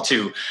as well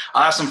too,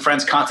 I'll have some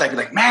friends contact me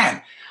like,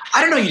 man,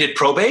 I didn't know you did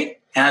probate.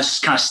 And I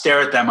just kind of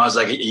stare at them. I was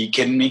like, are you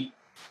kidding me?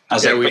 I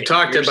was like, we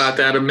talked about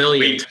that a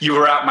million. You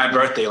were at my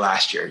birthday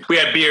last year. We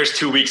had beers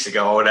 2 weeks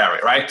ago or whatever,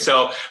 right?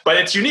 So, but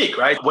it's unique,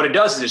 right? What it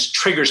does is it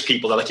triggers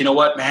people. They're like, you know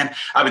what, man,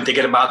 I've been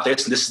thinking about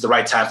this, and this is the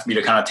right time for me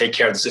to kind of take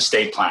care of this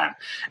estate plan.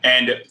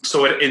 And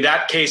so in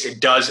that case, it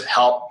does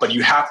help, but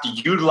you have to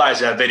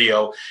utilize that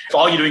video. If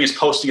all you're doing is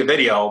posting a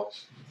video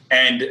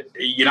and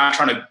you're not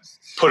trying to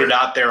put it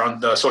out there on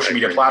the social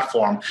media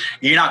platform,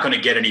 you're not going to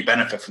get any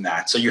benefit from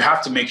that. So you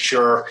have to make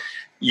sure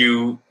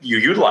you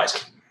utilize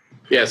it.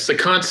 Yes, the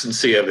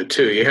constancy of it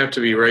too. You have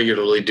to be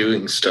regularly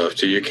doing stuff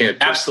too. You can't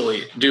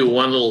absolutely do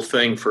one little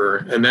thing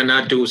and then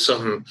not do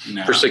something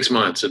for 6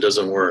 months. It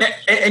doesn't work.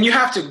 And you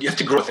have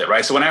to grow with it,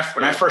 right? So when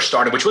I first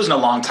started, which wasn't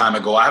a long time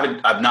ago,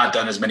 I've not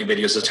done as many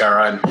videos as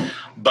Tara,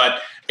 but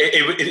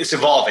it's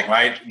evolving,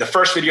 right? The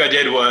first video I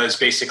did was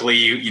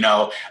basically,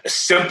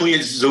 simply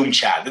a Zoom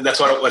chat. That's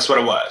what it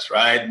was,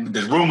 right?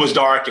 The room was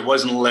dark. It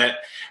wasn't lit.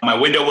 My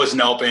window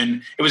wasn't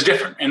open. It was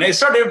different. And it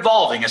started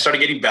evolving. It started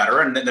getting better.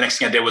 And then the next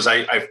thing I did was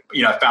I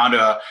found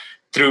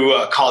through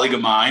a colleague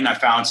of mine, I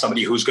found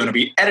somebody who's going to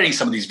be editing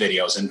some of these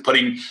videos and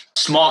putting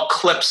small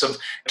clips of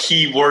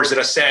key words that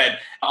I said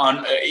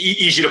on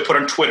easy to put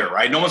on Twitter,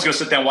 right? No one's going to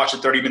sit there and watch a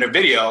 30-minute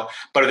video,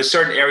 but if there's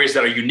certain areas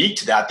that are unique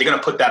to that, they're going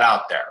to put that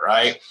out there,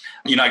 right?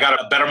 I got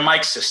a better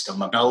mic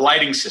system, a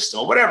lighting system,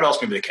 or whatever else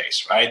may be the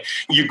case, right?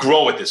 You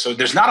grow with it. So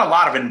there's not a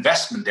lot of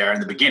investment there in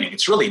the beginning.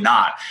 It's really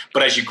not.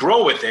 But as you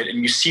grow with it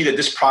and you see that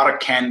this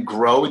product can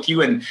grow with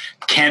you and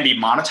can be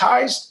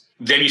monetized,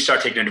 then you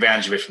start taking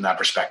advantage of it from that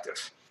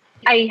perspective.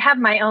 I have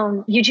my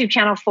own YouTube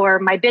channel for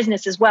my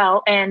business as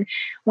well. And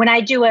when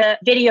I do a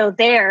video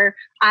there,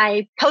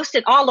 I post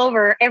it all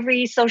over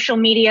every social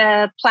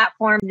media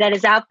platform that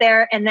is out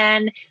there. And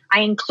then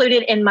I include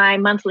it in my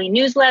monthly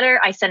newsletter.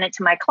 I send it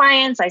to my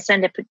clients. I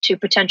send it to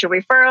potential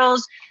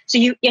referrals. So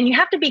you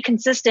have to be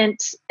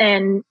consistent,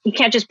 and you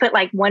can't just put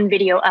like one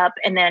video up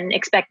and then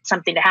expect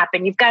something to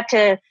happen. You've got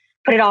to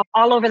put it all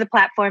over the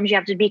platforms. You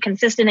have to be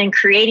consistent in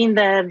creating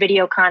the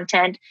video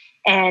content.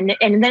 And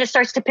then it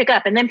starts to pick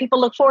up, and then people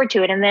look forward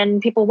to it, and then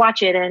people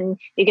watch it, and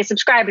you get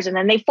subscribers, and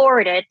then they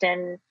forward it.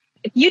 And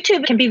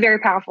YouTube can be very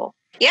powerful.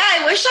 Yeah,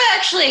 I wish I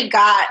actually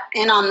got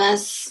in on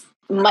this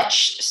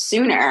much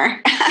sooner.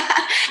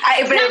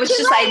 But it was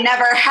just, I've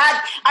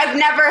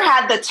never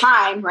had the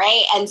time.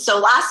 Right. And so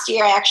last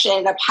year I actually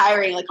ended up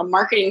hiring like a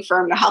marketing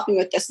firm to help me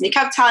with this. And they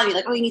kept telling me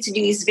like, oh, you need to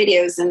do these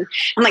videos. And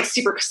I'm like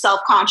super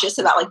self-conscious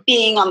about like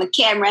being on the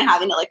camera and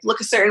having to like look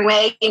a certain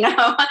way, you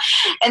know?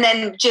 And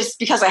then just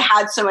because I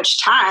had so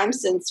much time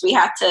since we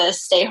had to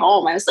stay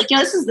home, I was like, you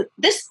know,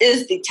 this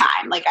is the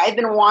time. Like I've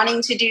been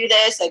wanting to do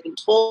this. I've been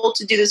told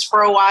to do this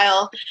for a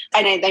while.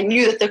 And I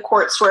knew that the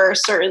courts were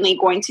certainly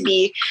going to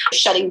be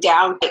shutting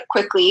down quite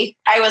quickly.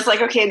 I was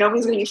like, okay,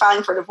 nobody's going to be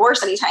filing for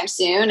divorce anytime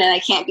soon, and I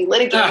can't be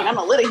litigating. I'm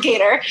a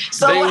litigator.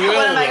 So what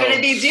am I going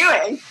to be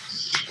doing?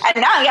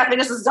 And now, yeah,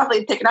 business is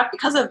definitely picking up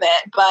because of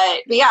it.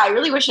 But yeah, I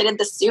really wish I did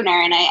this sooner.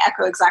 And I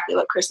echo exactly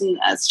what Kristen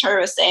Starr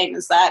was saying,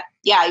 is that,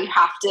 yeah, you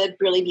have to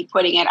really be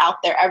putting it out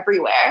there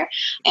everywhere.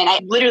 And I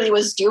literally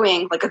was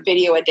doing like a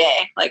video a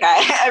day. Like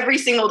every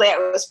single day I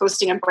was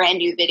posting a brand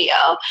new video.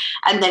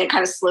 And then it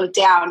kind of slowed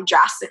down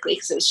drastically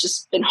because it's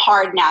just been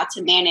hard now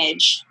to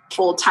manage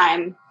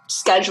full-time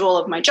schedule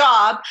of my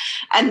job.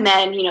 And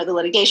then, you know, the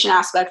litigation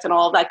aspect and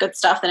all of that good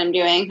stuff that I'm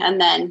doing. And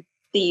then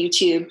the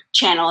YouTube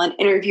channel and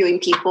interviewing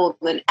people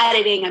and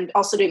editing. I'm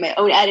also doing my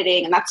own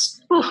editing, and that's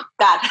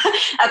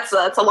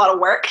that's a lot of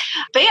work.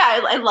 But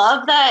yeah, I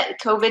love that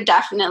COVID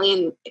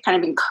definitely kind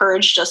of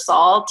encouraged us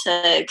all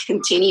to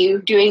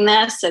continue doing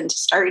this and to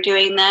start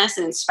doing this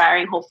and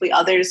inspiring hopefully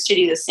others to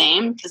do the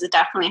same, because it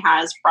definitely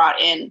has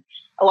brought in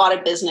a lot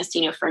of business,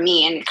 you know, for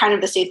me. And kind of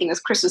the same thing as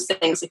Chris was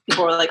saying, like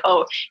people were like,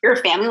 oh, you're a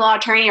family law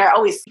attorney. Or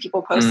always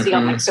people posting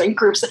on like certain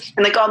groups and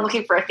like, oh, I'm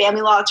looking for a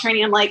family law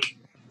attorney. I'm like,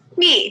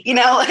 me, you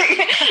know,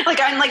 like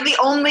I'm like the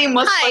only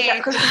Muslim,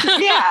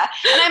 yeah.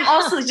 And I'm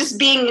also just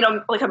being, you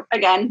know, like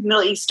again,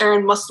 Middle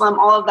Eastern Muslim,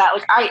 all of that.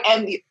 Like I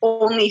am the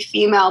only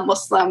female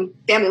Muslim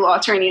family law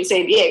attorney in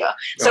San Diego.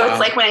 So It's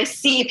like when I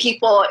see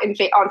people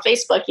on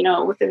Facebook, you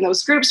know, within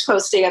those groups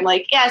posting, I'm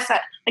like, yes,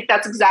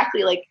 that's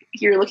exactly like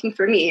you're looking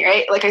for me,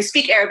 right? Like I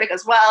speak Arabic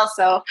as well.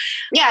 So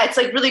yeah, it's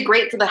like really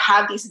great to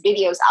have these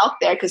videos out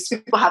there because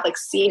people have like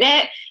seen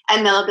it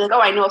and they'll be like, oh,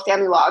 I know a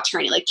family law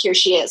attorney. Like here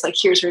she is, like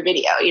here's her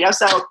video, you know?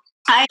 So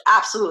I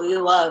absolutely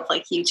love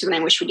like YouTube, and I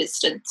wish we did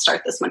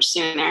start this much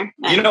sooner.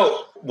 You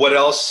know what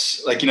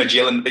else? Like, you know,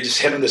 Jalen,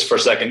 just hit on this for a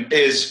second,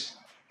 is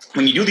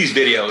when you do these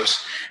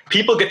videos,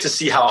 people get to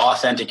see how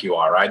authentic you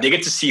are, right? They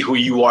get to see who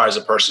you are as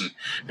a person,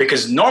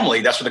 because normally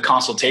that's where the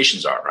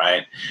consultations are,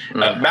 right?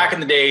 Back in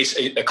the days,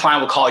 a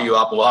client will call you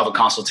up and we'll have a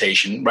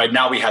consultation. Right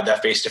now we have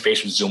that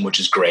face-to-face with Zoom, which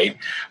is great.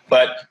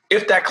 But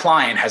if that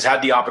client has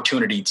had the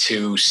opportunity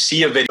to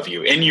see a video of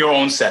you in your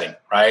own setting,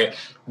 right?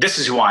 This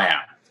is who I am.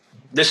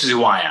 This is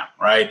who I am,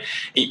 right?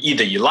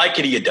 Either you like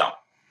it or you don't.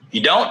 You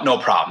don't, no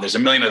problem. There's a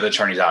million other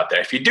attorneys out there.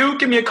 If you do,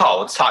 give me a call.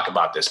 Let's talk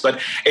about this. But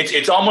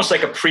it's almost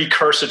like a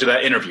precursor to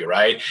that interview,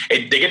 right?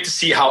 They get to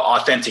see how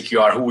authentic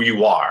you are, who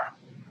you are.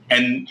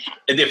 And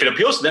if it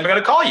appeals to them, they're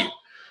going to call you.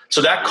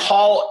 So that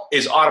call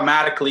is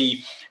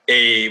automatically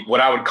what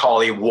I would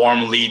call a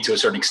warm lead to a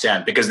certain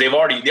extent, because they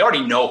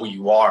already know who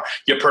you are,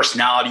 your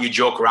personality, you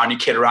joke around, you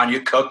kid around, you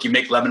cook, you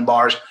make lemon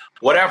bars,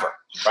 whatever,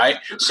 right?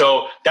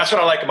 So that's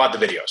what I like about the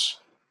videos.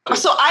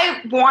 So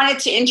I wanted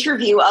to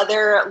interview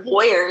other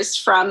lawyers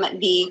from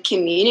the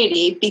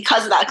community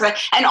because of that.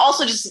 And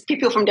also just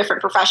people from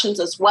different professions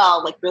as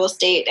well, like real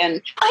estate.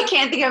 And I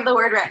can't think of the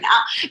word right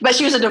now, but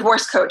she was a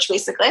divorce coach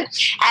basically.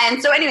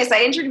 And so anyways,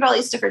 I interviewed all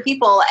these different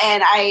people,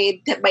 and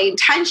my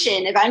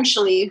intention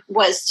eventually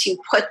was to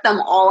put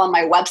them all on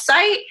my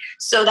website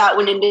so that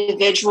when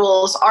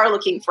individuals are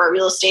looking for a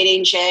real estate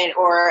agent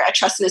or a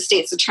trust and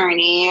estates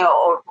attorney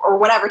or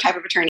whatever type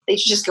of attorney, they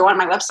should just go on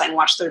my website and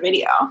watch their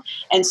video.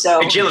 And so...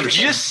 Jalen, did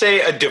you just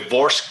say a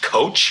divorce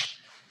coach?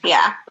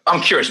 Yeah. I'm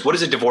curious, what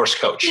is a divorce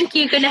coach? I think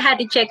you're going to have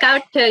to check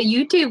out the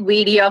YouTube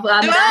video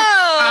on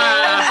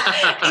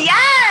that.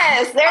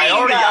 Yes, there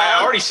you go. I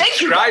already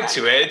subscribed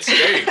to it.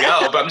 There you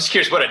go. But I'm just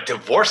curious what a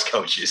divorce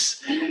coach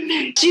is.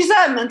 She's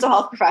a mental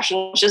health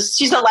professional.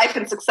 She's a life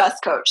and success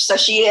coach. So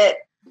she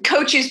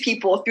coaches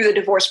people through the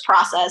divorce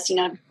process, you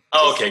know.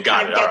 Oh, okay,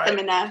 got it. Get them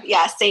in a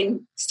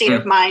same state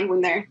of mind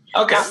when they're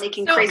not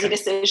making crazy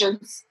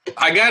decisions.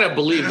 I gotta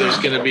believe there's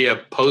going to be a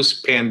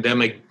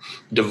post-pandemic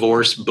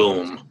divorce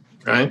boom,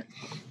 right?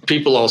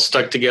 People all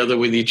stuck together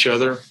with each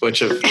other,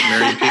 bunch of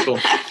married people.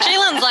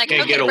 Jalen's like,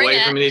 can't get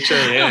away from each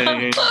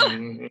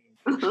other.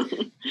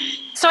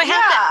 So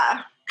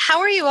how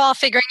are you all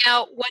figuring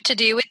out what to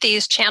do with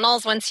these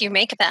channels once you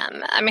make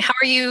them? I mean, how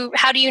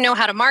do you know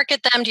how to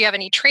market them? Do you have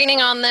any training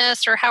on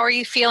this, or how are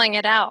you feeling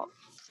it out?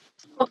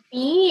 For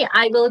me,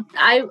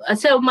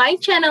 so my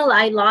channel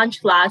I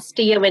launched last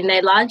year. When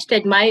I launched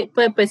it, my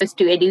purpose was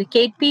to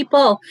educate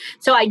people.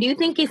 So I do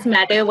think it's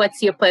matter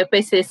what's your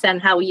purpose is and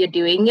how you're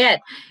doing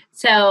it.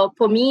 So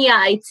for me,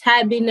 it's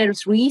have been a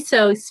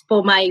resource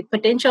for my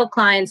potential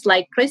clients.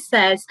 Like Chris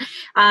says,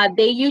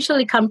 they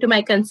usually come to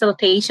my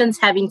consultations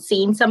having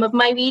seen some of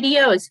my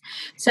videos.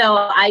 So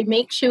I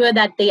make sure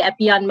that they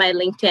appear on my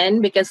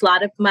LinkedIn, because a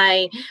lot of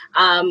my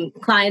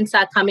clients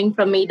are coming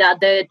from either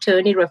other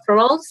attorney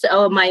referrals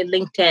or my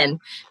LinkedIn,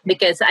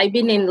 because I've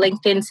been in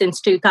LinkedIn since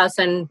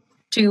 2000.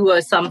 2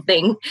 or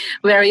something,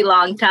 very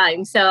long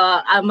time. So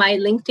my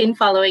LinkedIn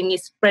following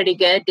is pretty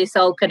good. These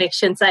all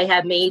connections I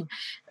have made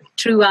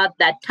throughout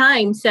that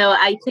time. So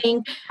I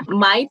think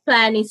my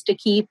plan is to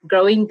keep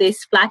growing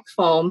this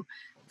platform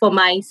for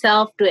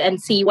myself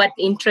and see what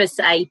interests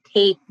I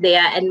take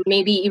there, and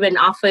maybe even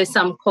offer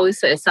some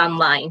courses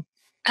online.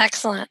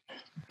 Excellent.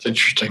 It's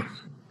interesting.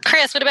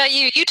 Chris, what about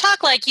you? You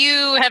talk like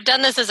you have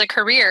done this as a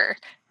career.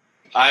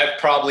 I've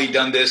probably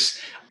done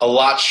this a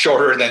lot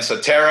shorter than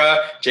Sotera,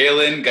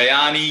 Jalen,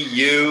 Gayani,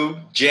 you,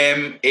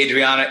 Jim,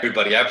 Adriana,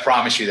 everybody. I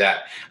promise you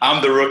that.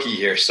 I'm the rookie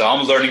here, so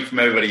I'm learning from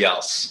everybody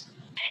else.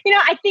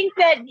 I think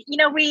that,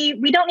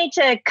 we don't need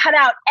to cut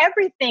out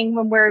everything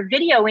when we're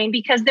videoing,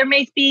 because there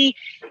may be,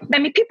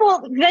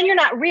 people, then you're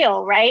not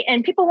real, right?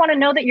 And people want to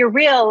know that you're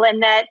real,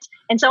 and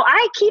so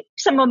I keep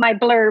some of my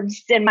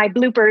blurbs and my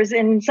bloopers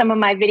in some of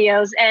my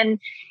videos. And,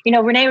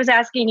 Renee was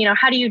asking,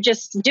 how do you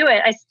just do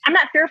it? I'm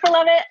not fearful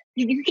of it.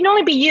 You can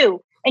only be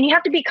you. And you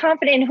have to be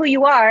confident in who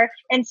you are.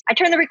 And I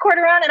turn the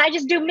recorder on and I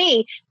just do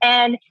me.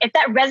 And if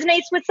that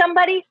resonates with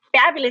somebody,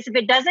 fabulous. If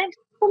it doesn't,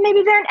 well,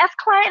 maybe they're an F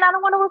client and I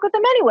don't want to work with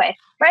them anyway,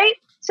 right?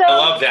 So I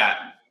love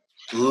that.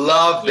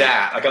 Love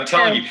that. Like I'm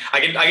telling you, I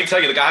can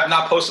tell you, like I have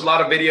not posted a lot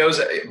of videos,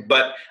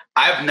 but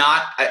I've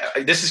not,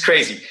 this is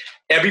crazy.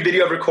 Every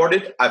video I've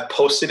recorded, I've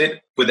posted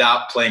it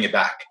without playing it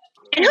back.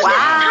 And who's got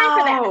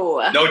time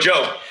for that? No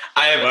joke.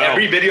 I have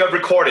every video I've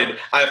recorded,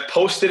 I've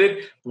posted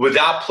it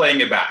without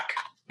playing it back.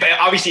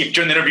 Obviously, if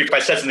during the interview, if I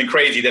said something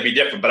crazy, that'd be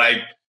different, but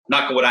I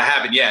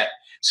haven't yet.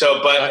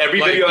 So, but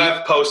every video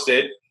I've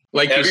posted,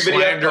 like you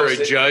slander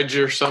a judge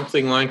or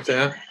something like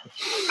that?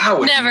 I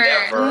would never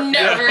ever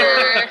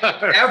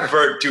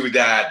do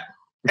that.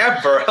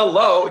 Ever.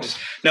 Hello.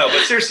 No,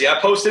 but seriously, I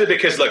posted it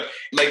because look,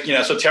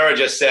 so Tara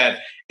just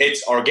said,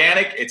 it's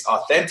organic, it's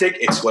authentic,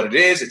 it's what it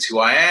is, it's who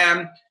I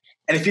am.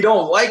 And if you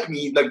don't like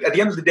me, like at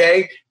the end of the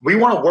day, we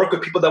want to work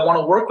with people that want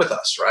to work with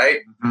us, right?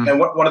 Mm-hmm. And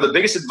one of the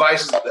biggest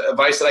advice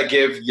that I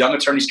give young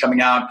attorneys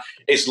coming out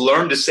is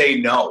learn to say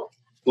no.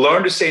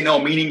 Learn to say no,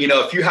 meaning,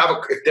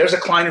 if there's a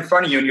client in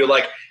front of you and you're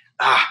like,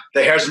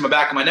 the hairs on the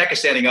back of my neck are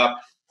standing up,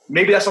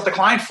 maybe that's not the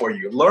client for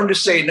you. Learn to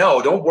say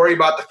no. Don't worry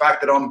about the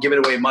fact that I'm giving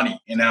away money,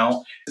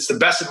 It's the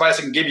best advice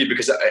I can give you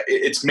because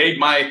it's made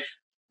my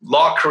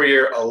law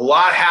career a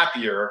lot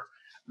happier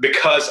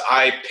because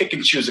I pick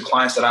and choose the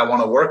clients that I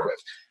want to work with.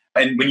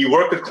 And when you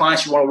work with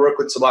clients you want to work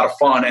with, it's a lot of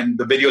fun. And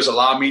the videos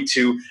allow me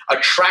to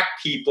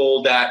attract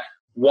people that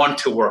want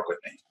to work with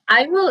me.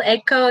 I will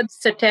echo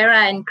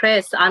Sotera and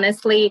Chris.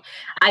 Honestly,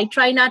 I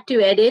try not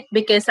to edit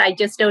because I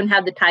just don't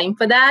have the time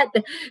for that.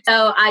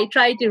 So I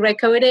try to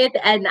record it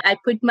and I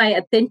put my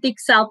authentic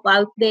self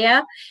out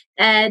there.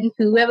 And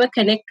whoever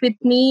connect with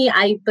me,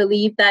 I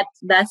believe that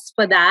that's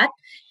for that.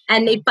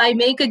 And if I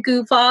make a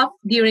goof off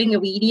during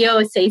a video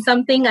or say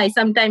something, I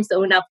sometimes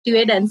own up to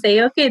it and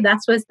say, okay, that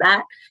was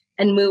that,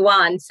 and move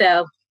on.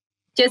 So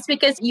just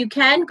because you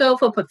can go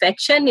for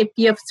perfection, if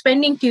you're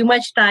spending too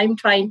much time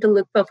trying to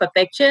look for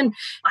perfection,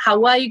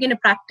 how are you going to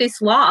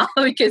practice law?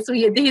 Because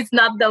this is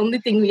not the only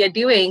thing we are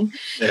doing.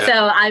 Yeah.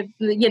 So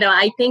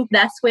I think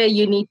that's where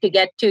you need to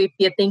get to. If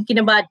you're thinking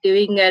about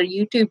doing a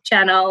YouTube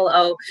channel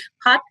or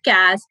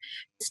podcast,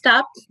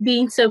 stop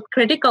being so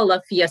critical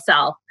of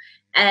yourself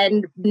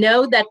and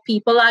know that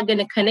people are going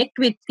to connect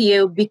with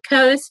you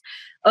because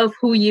of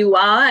who you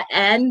are,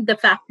 and the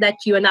fact that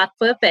you are not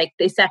perfect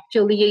is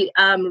actually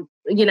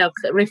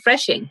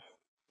refreshing.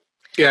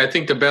 Yeah, I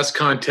think the best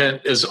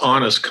content is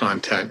honest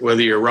content.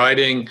 Whether you're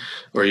writing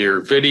or your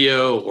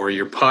video or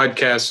you're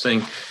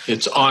podcasting,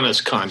 it's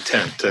honest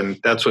content, and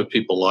that's what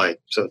people like.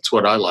 So that's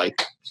what I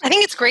like. I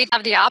think it's great to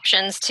have the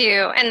options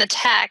too, and the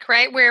tech,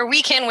 right? Where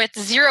we can, with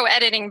zero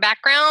editing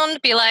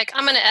background, be like,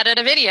 I'm going to edit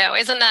a video.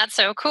 Isn't that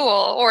so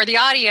cool? Or the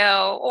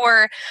audio,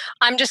 or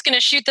I'm just going to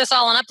shoot this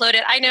all and upload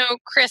it. I know,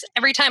 Chris,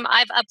 every time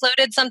I've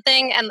uploaded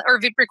something or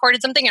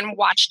recorded something and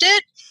watched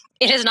it,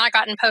 it has not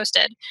gotten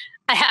posted.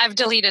 I have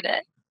deleted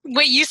it.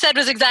 What you said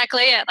was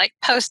exactly it. Like,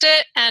 post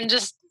it and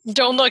just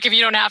don't look if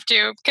you don't have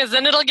to, because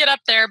then it'll get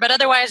up there. But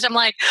otherwise, I'm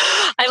like,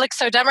 I look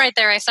so dumb right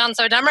there. I sound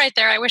so dumb right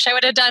there. I wish I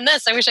would have done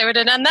this. I wish I would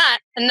have done that.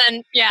 And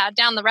then,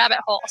 down the rabbit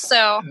hole.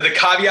 So the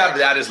caveat of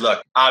that is,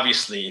 look,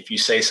 obviously, if you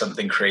say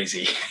something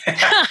crazy,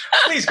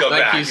 please go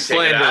back. You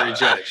slander a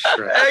judge.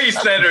 Right? You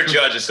slander a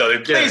judge or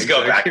something. Please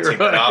go back and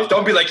take it off.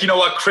 Don't be like, you know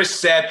what Chris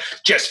said,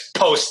 just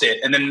post it.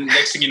 And then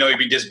next thing you know, you'd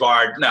be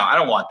disbarred. No, I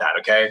don't want that,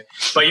 okay?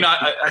 But,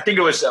 I think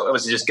it was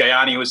just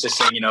Gayani who was just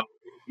saying,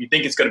 you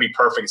think it's going to be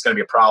perfect, it's going to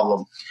be a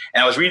problem.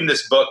 And I was reading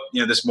this book,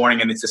 this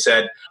morning, and it just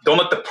said, don't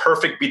let the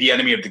perfect be the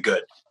enemy of the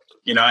good.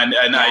 And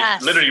yes. I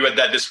literally read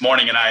that this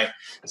morning, and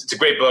it's a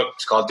great book.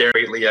 It's called Dare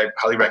Greatly. I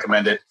highly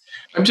recommend it.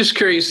 I'm just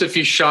curious if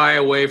you shy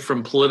away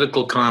from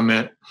political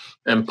comment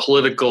and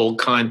political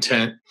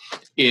content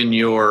in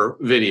your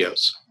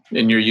videos,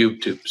 in your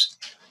YouTubes.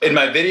 In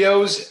my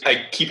videos,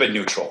 I keep it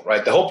neutral,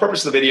 right? The whole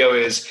purpose of the video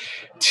is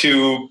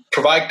to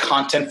provide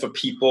content for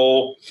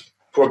people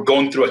who are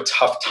going through a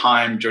tough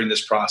time during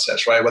this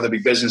process, right? Whether it be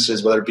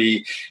businesses, whether it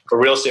be for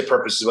real estate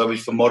purposes, whether it be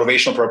for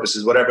motivational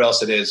purposes, whatever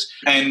else it is.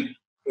 And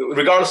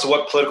regardless of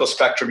what political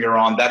spectrum you're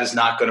on, that is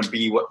not going to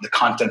be what the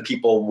content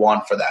people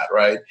want for that,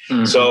 right?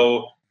 Mm-hmm.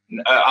 So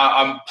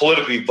I'm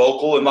politically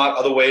vocal in a lot of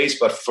other ways,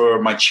 but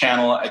for my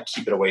channel, I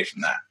keep it away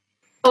from that.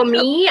 For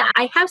me,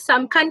 I have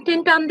some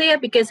content on there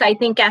because I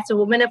think as a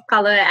woman of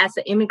color, as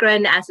an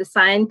immigrant, as a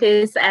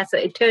scientist, as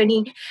an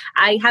attorney,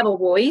 I have a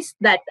voice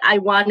that I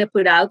want to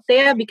put out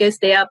there because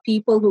there are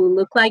people who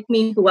look like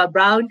me, who are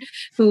brown,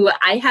 who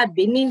I have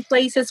been in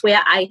places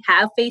where I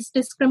have faced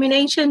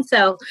discrimination.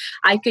 So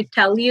I could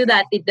tell you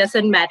that it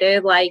doesn't matter.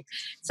 Like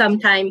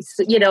sometimes,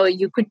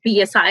 you could be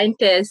a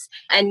scientist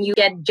and you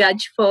get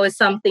judged for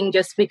something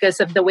just because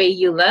of the way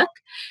you look.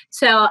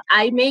 So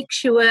I make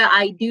sure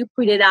I do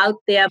put it out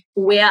there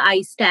where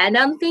I stand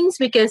on things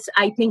because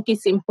I think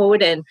it's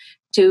important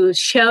to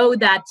show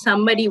that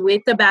somebody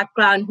with a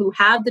background who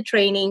have the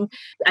training,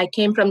 I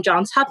came from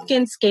Johns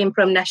Hopkins, came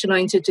from National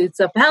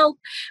Institutes of Health.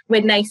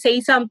 When I say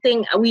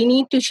something, we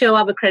need to show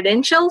our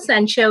credentials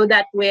and show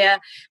that where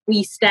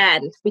we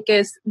stand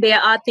because there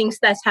are things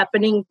that's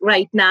happening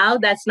right now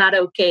that's not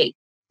okay.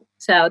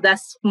 So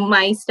that's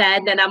my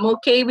stand. And I'm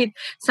okay with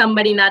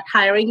somebody not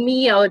hiring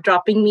me or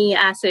dropping me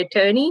as an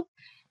attorney.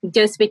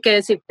 Just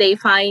because if they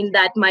find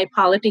that my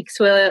politics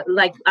were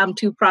like I'm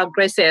too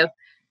progressive,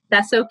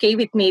 that's okay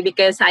with me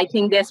because I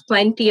think there's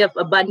plenty of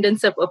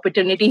abundance of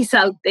opportunities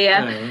out there.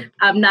 Mm-hmm.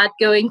 I'm not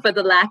going for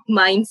the lack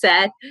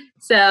mindset.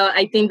 So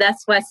I think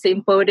that's what's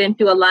important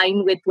to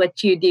align with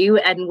what you do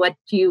and what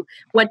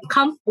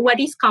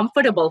is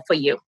comfortable for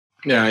you.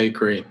 Yeah, I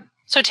agree.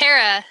 So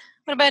Tara,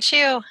 what about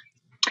you?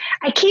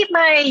 I keep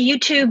my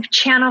YouTube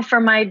channel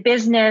for my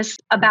business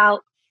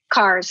about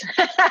cars.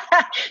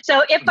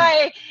 So if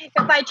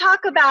I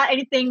talk about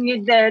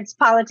anything that's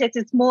politics,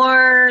 it's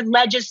more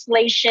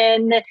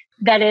legislation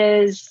that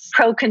is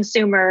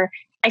pro-consumer.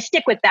 I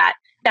stick with that.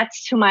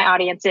 That's who my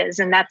audience is,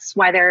 and that's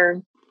why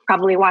they're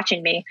probably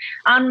watching me.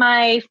 On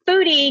my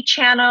foodie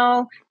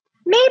channel,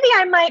 maybe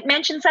I might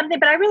mention something,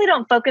 but I really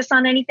don't focus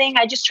on anything.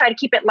 I just try to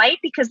keep it light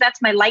because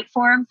that's my light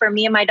form for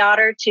me and my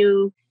daughter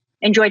to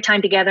enjoy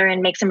time together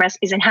and make some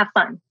recipes and have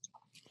fun.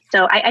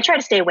 So I try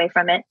to stay away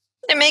from it.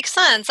 It makes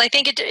sense. I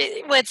think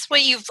it's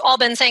what you've all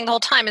been saying the whole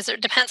time is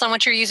it depends on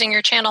what you're using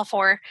your channel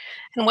for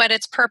and what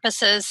its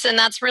purpose is. And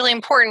that's really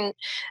important.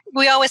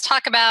 We always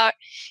talk about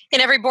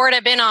in every board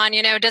I've been on,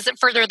 does it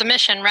further the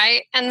mission,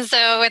 right? And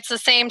so it's the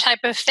same type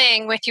of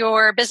thing with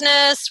your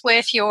business,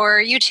 with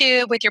your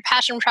YouTube, with your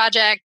passion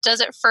project. Does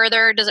it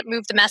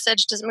move the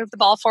message? Does it move the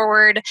ball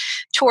forward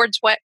towards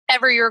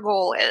whatever your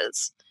goal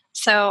is?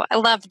 So I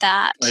love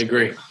that. I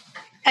agree.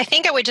 I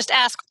think I would just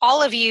ask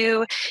all of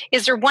you,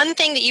 is there one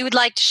thing that you would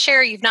like to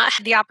share you've not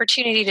had the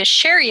opportunity to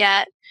share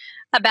yet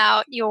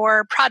about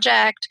your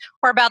project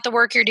or about the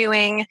work you're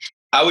doing?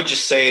 I would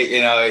just say,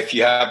 if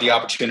you have the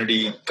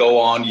opportunity, go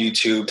on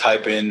YouTube,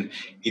 type in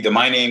either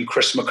my name,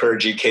 Chris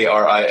Mukherjee,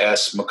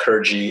 Kris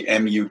Mukherjee,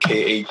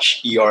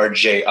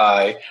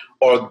 Mukherji,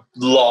 or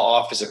law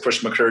office at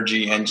Chris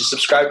Mukherjee, and just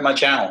subscribe to my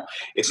channel.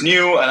 It's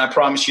new, and I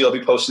promise you I'll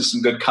be posting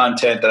some good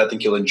content that I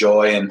think you'll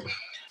enjoy, and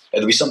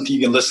it'll be something you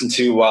can listen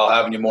to while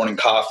having your morning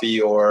coffee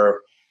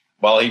or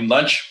while eating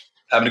lunch,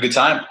 having a good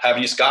time,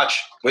 having your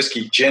scotch,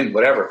 whiskey, gin,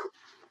 whatever.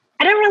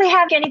 I don't really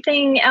have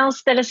anything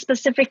else that is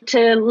specific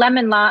to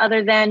lemon law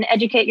other than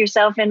educate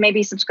yourself and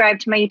maybe subscribe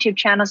to my YouTube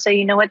channel so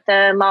you know what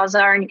the laws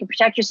are and you can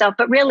protect yourself.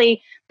 But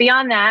really,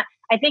 beyond that,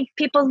 I think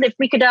people, if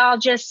we could all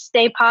just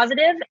stay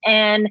positive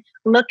and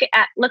look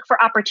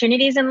for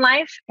opportunities in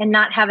life and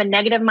not have a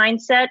negative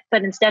mindset,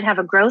 but instead have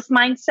a growth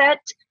mindset,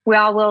 we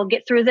all will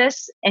get through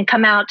this and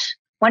come out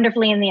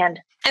wonderfully in the end.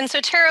 And so,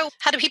 Tara,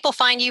 how do people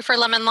find you for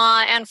Lemon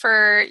Law and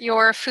for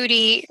your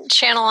foodie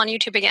channel on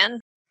YouTube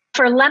again?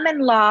 For Lemon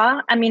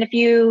Law, I mean, if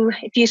you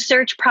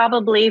search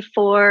probably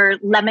for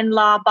Lemon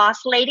Law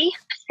Boss Lady,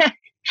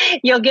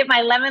 you'll get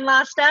my Lemon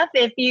Law stuff.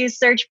 If you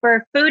search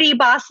for Foodie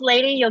Boss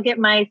Lady, you'll get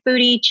my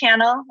foodie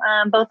channel,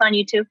 both on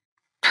YouTube.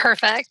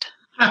 Perfect.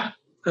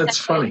 That's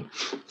funny.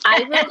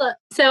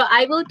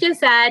 I will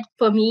just add,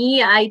 for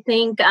me, I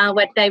think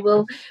what I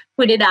will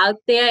put it out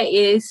there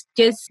is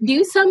just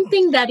do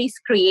something that is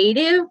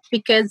creative,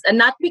 because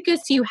not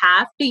because you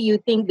have to, you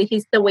think this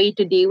is the way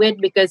to do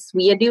it because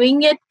we are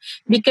doing it,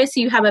 because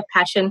you have a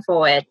passion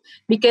for it.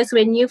 Because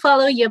when you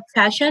follow your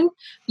passion,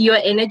 your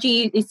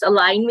energy is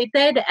aligned with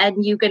it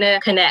and you're going to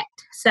connect.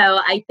 So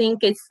I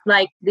think it's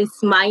like this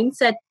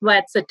mindset,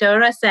 what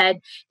Satora said,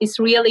 is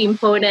really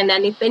important.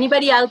 And if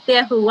anybody out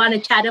there who want to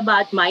chat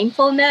about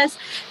mindfulness,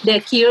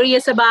 they're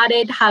curious about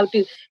it, how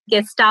to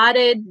get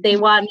started, they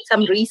want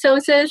some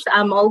resources,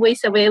 I'm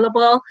always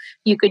available.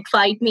 You could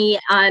find me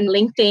on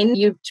LinkedIn.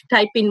 You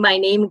type in my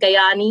name,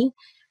 Gayani,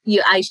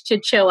 I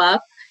should show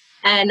up.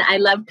 And I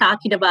love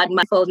talking about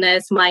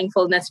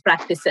mindfulness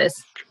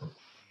practices.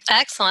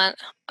 Excellent.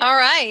 All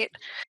right.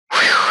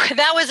 Whew,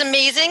 that was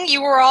amazing.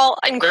 You were all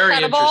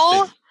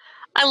incredible.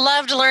 I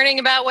loved learning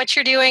about what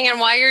you're doing and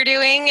why you're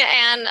doing.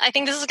 And I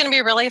think this is going to be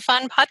a really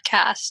fun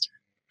podcast.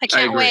 I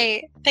can't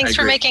wait. Thanks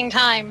for making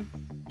time.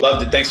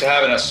 Loved it. Thanks for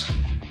having us.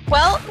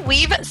 Well,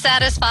 we've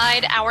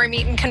satisfied our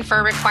meet and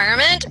confer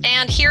requirement,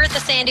 and here at the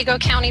San Diego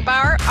County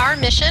Bar, our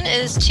mission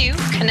is to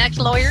connect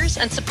lawyers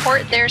and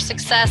support their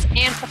success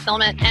and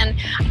fulfillment. And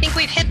I think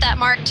we've hit that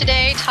mark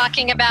today,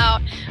 talking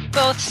about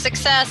both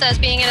success as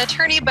being an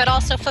attorney, but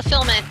also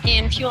fulfillment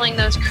in fueling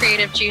those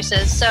creative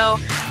juices. So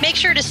make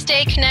sure to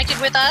stay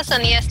connected with us on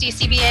the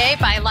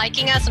SDCBA by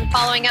liking us and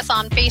following us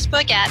on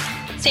Facebook at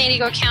San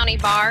Diego County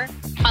Bar,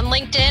 on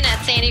LinkedIn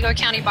at San Diego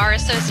County Bar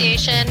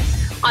Association,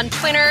 on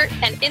Twitter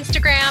and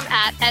Instagram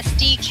at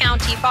SD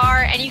County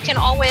Bar. And you can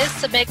always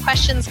submit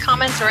questions,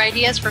 comments, or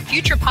ideas for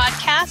future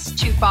podcasts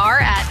to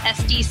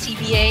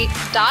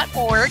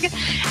bar@sdcba.org.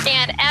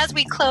 And as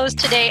we close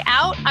today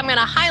out, I'm going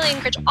to highly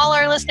encourage all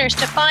our listeners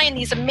to find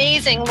these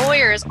amazing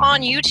lawyers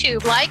on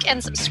YouTube. Like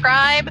and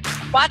subscribe,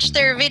 watch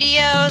their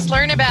videos,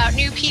 learn about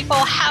new people,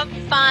 have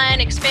fun,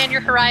 expand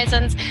your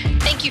horizons.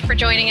 Thank you for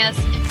joining us,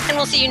 and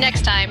we'll see you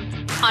next time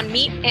on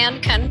Meet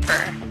and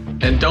Confer.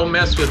 And don't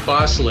mess with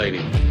Boss Lady.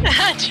 Don't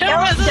mess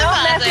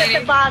with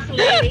the Boss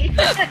Lady.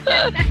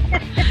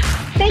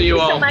 Thank you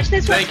so much.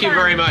 This was Thank you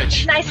very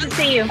much. Nice to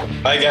see you.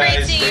 Bye, guys.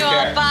 Great seeing you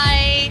all.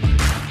 Bye.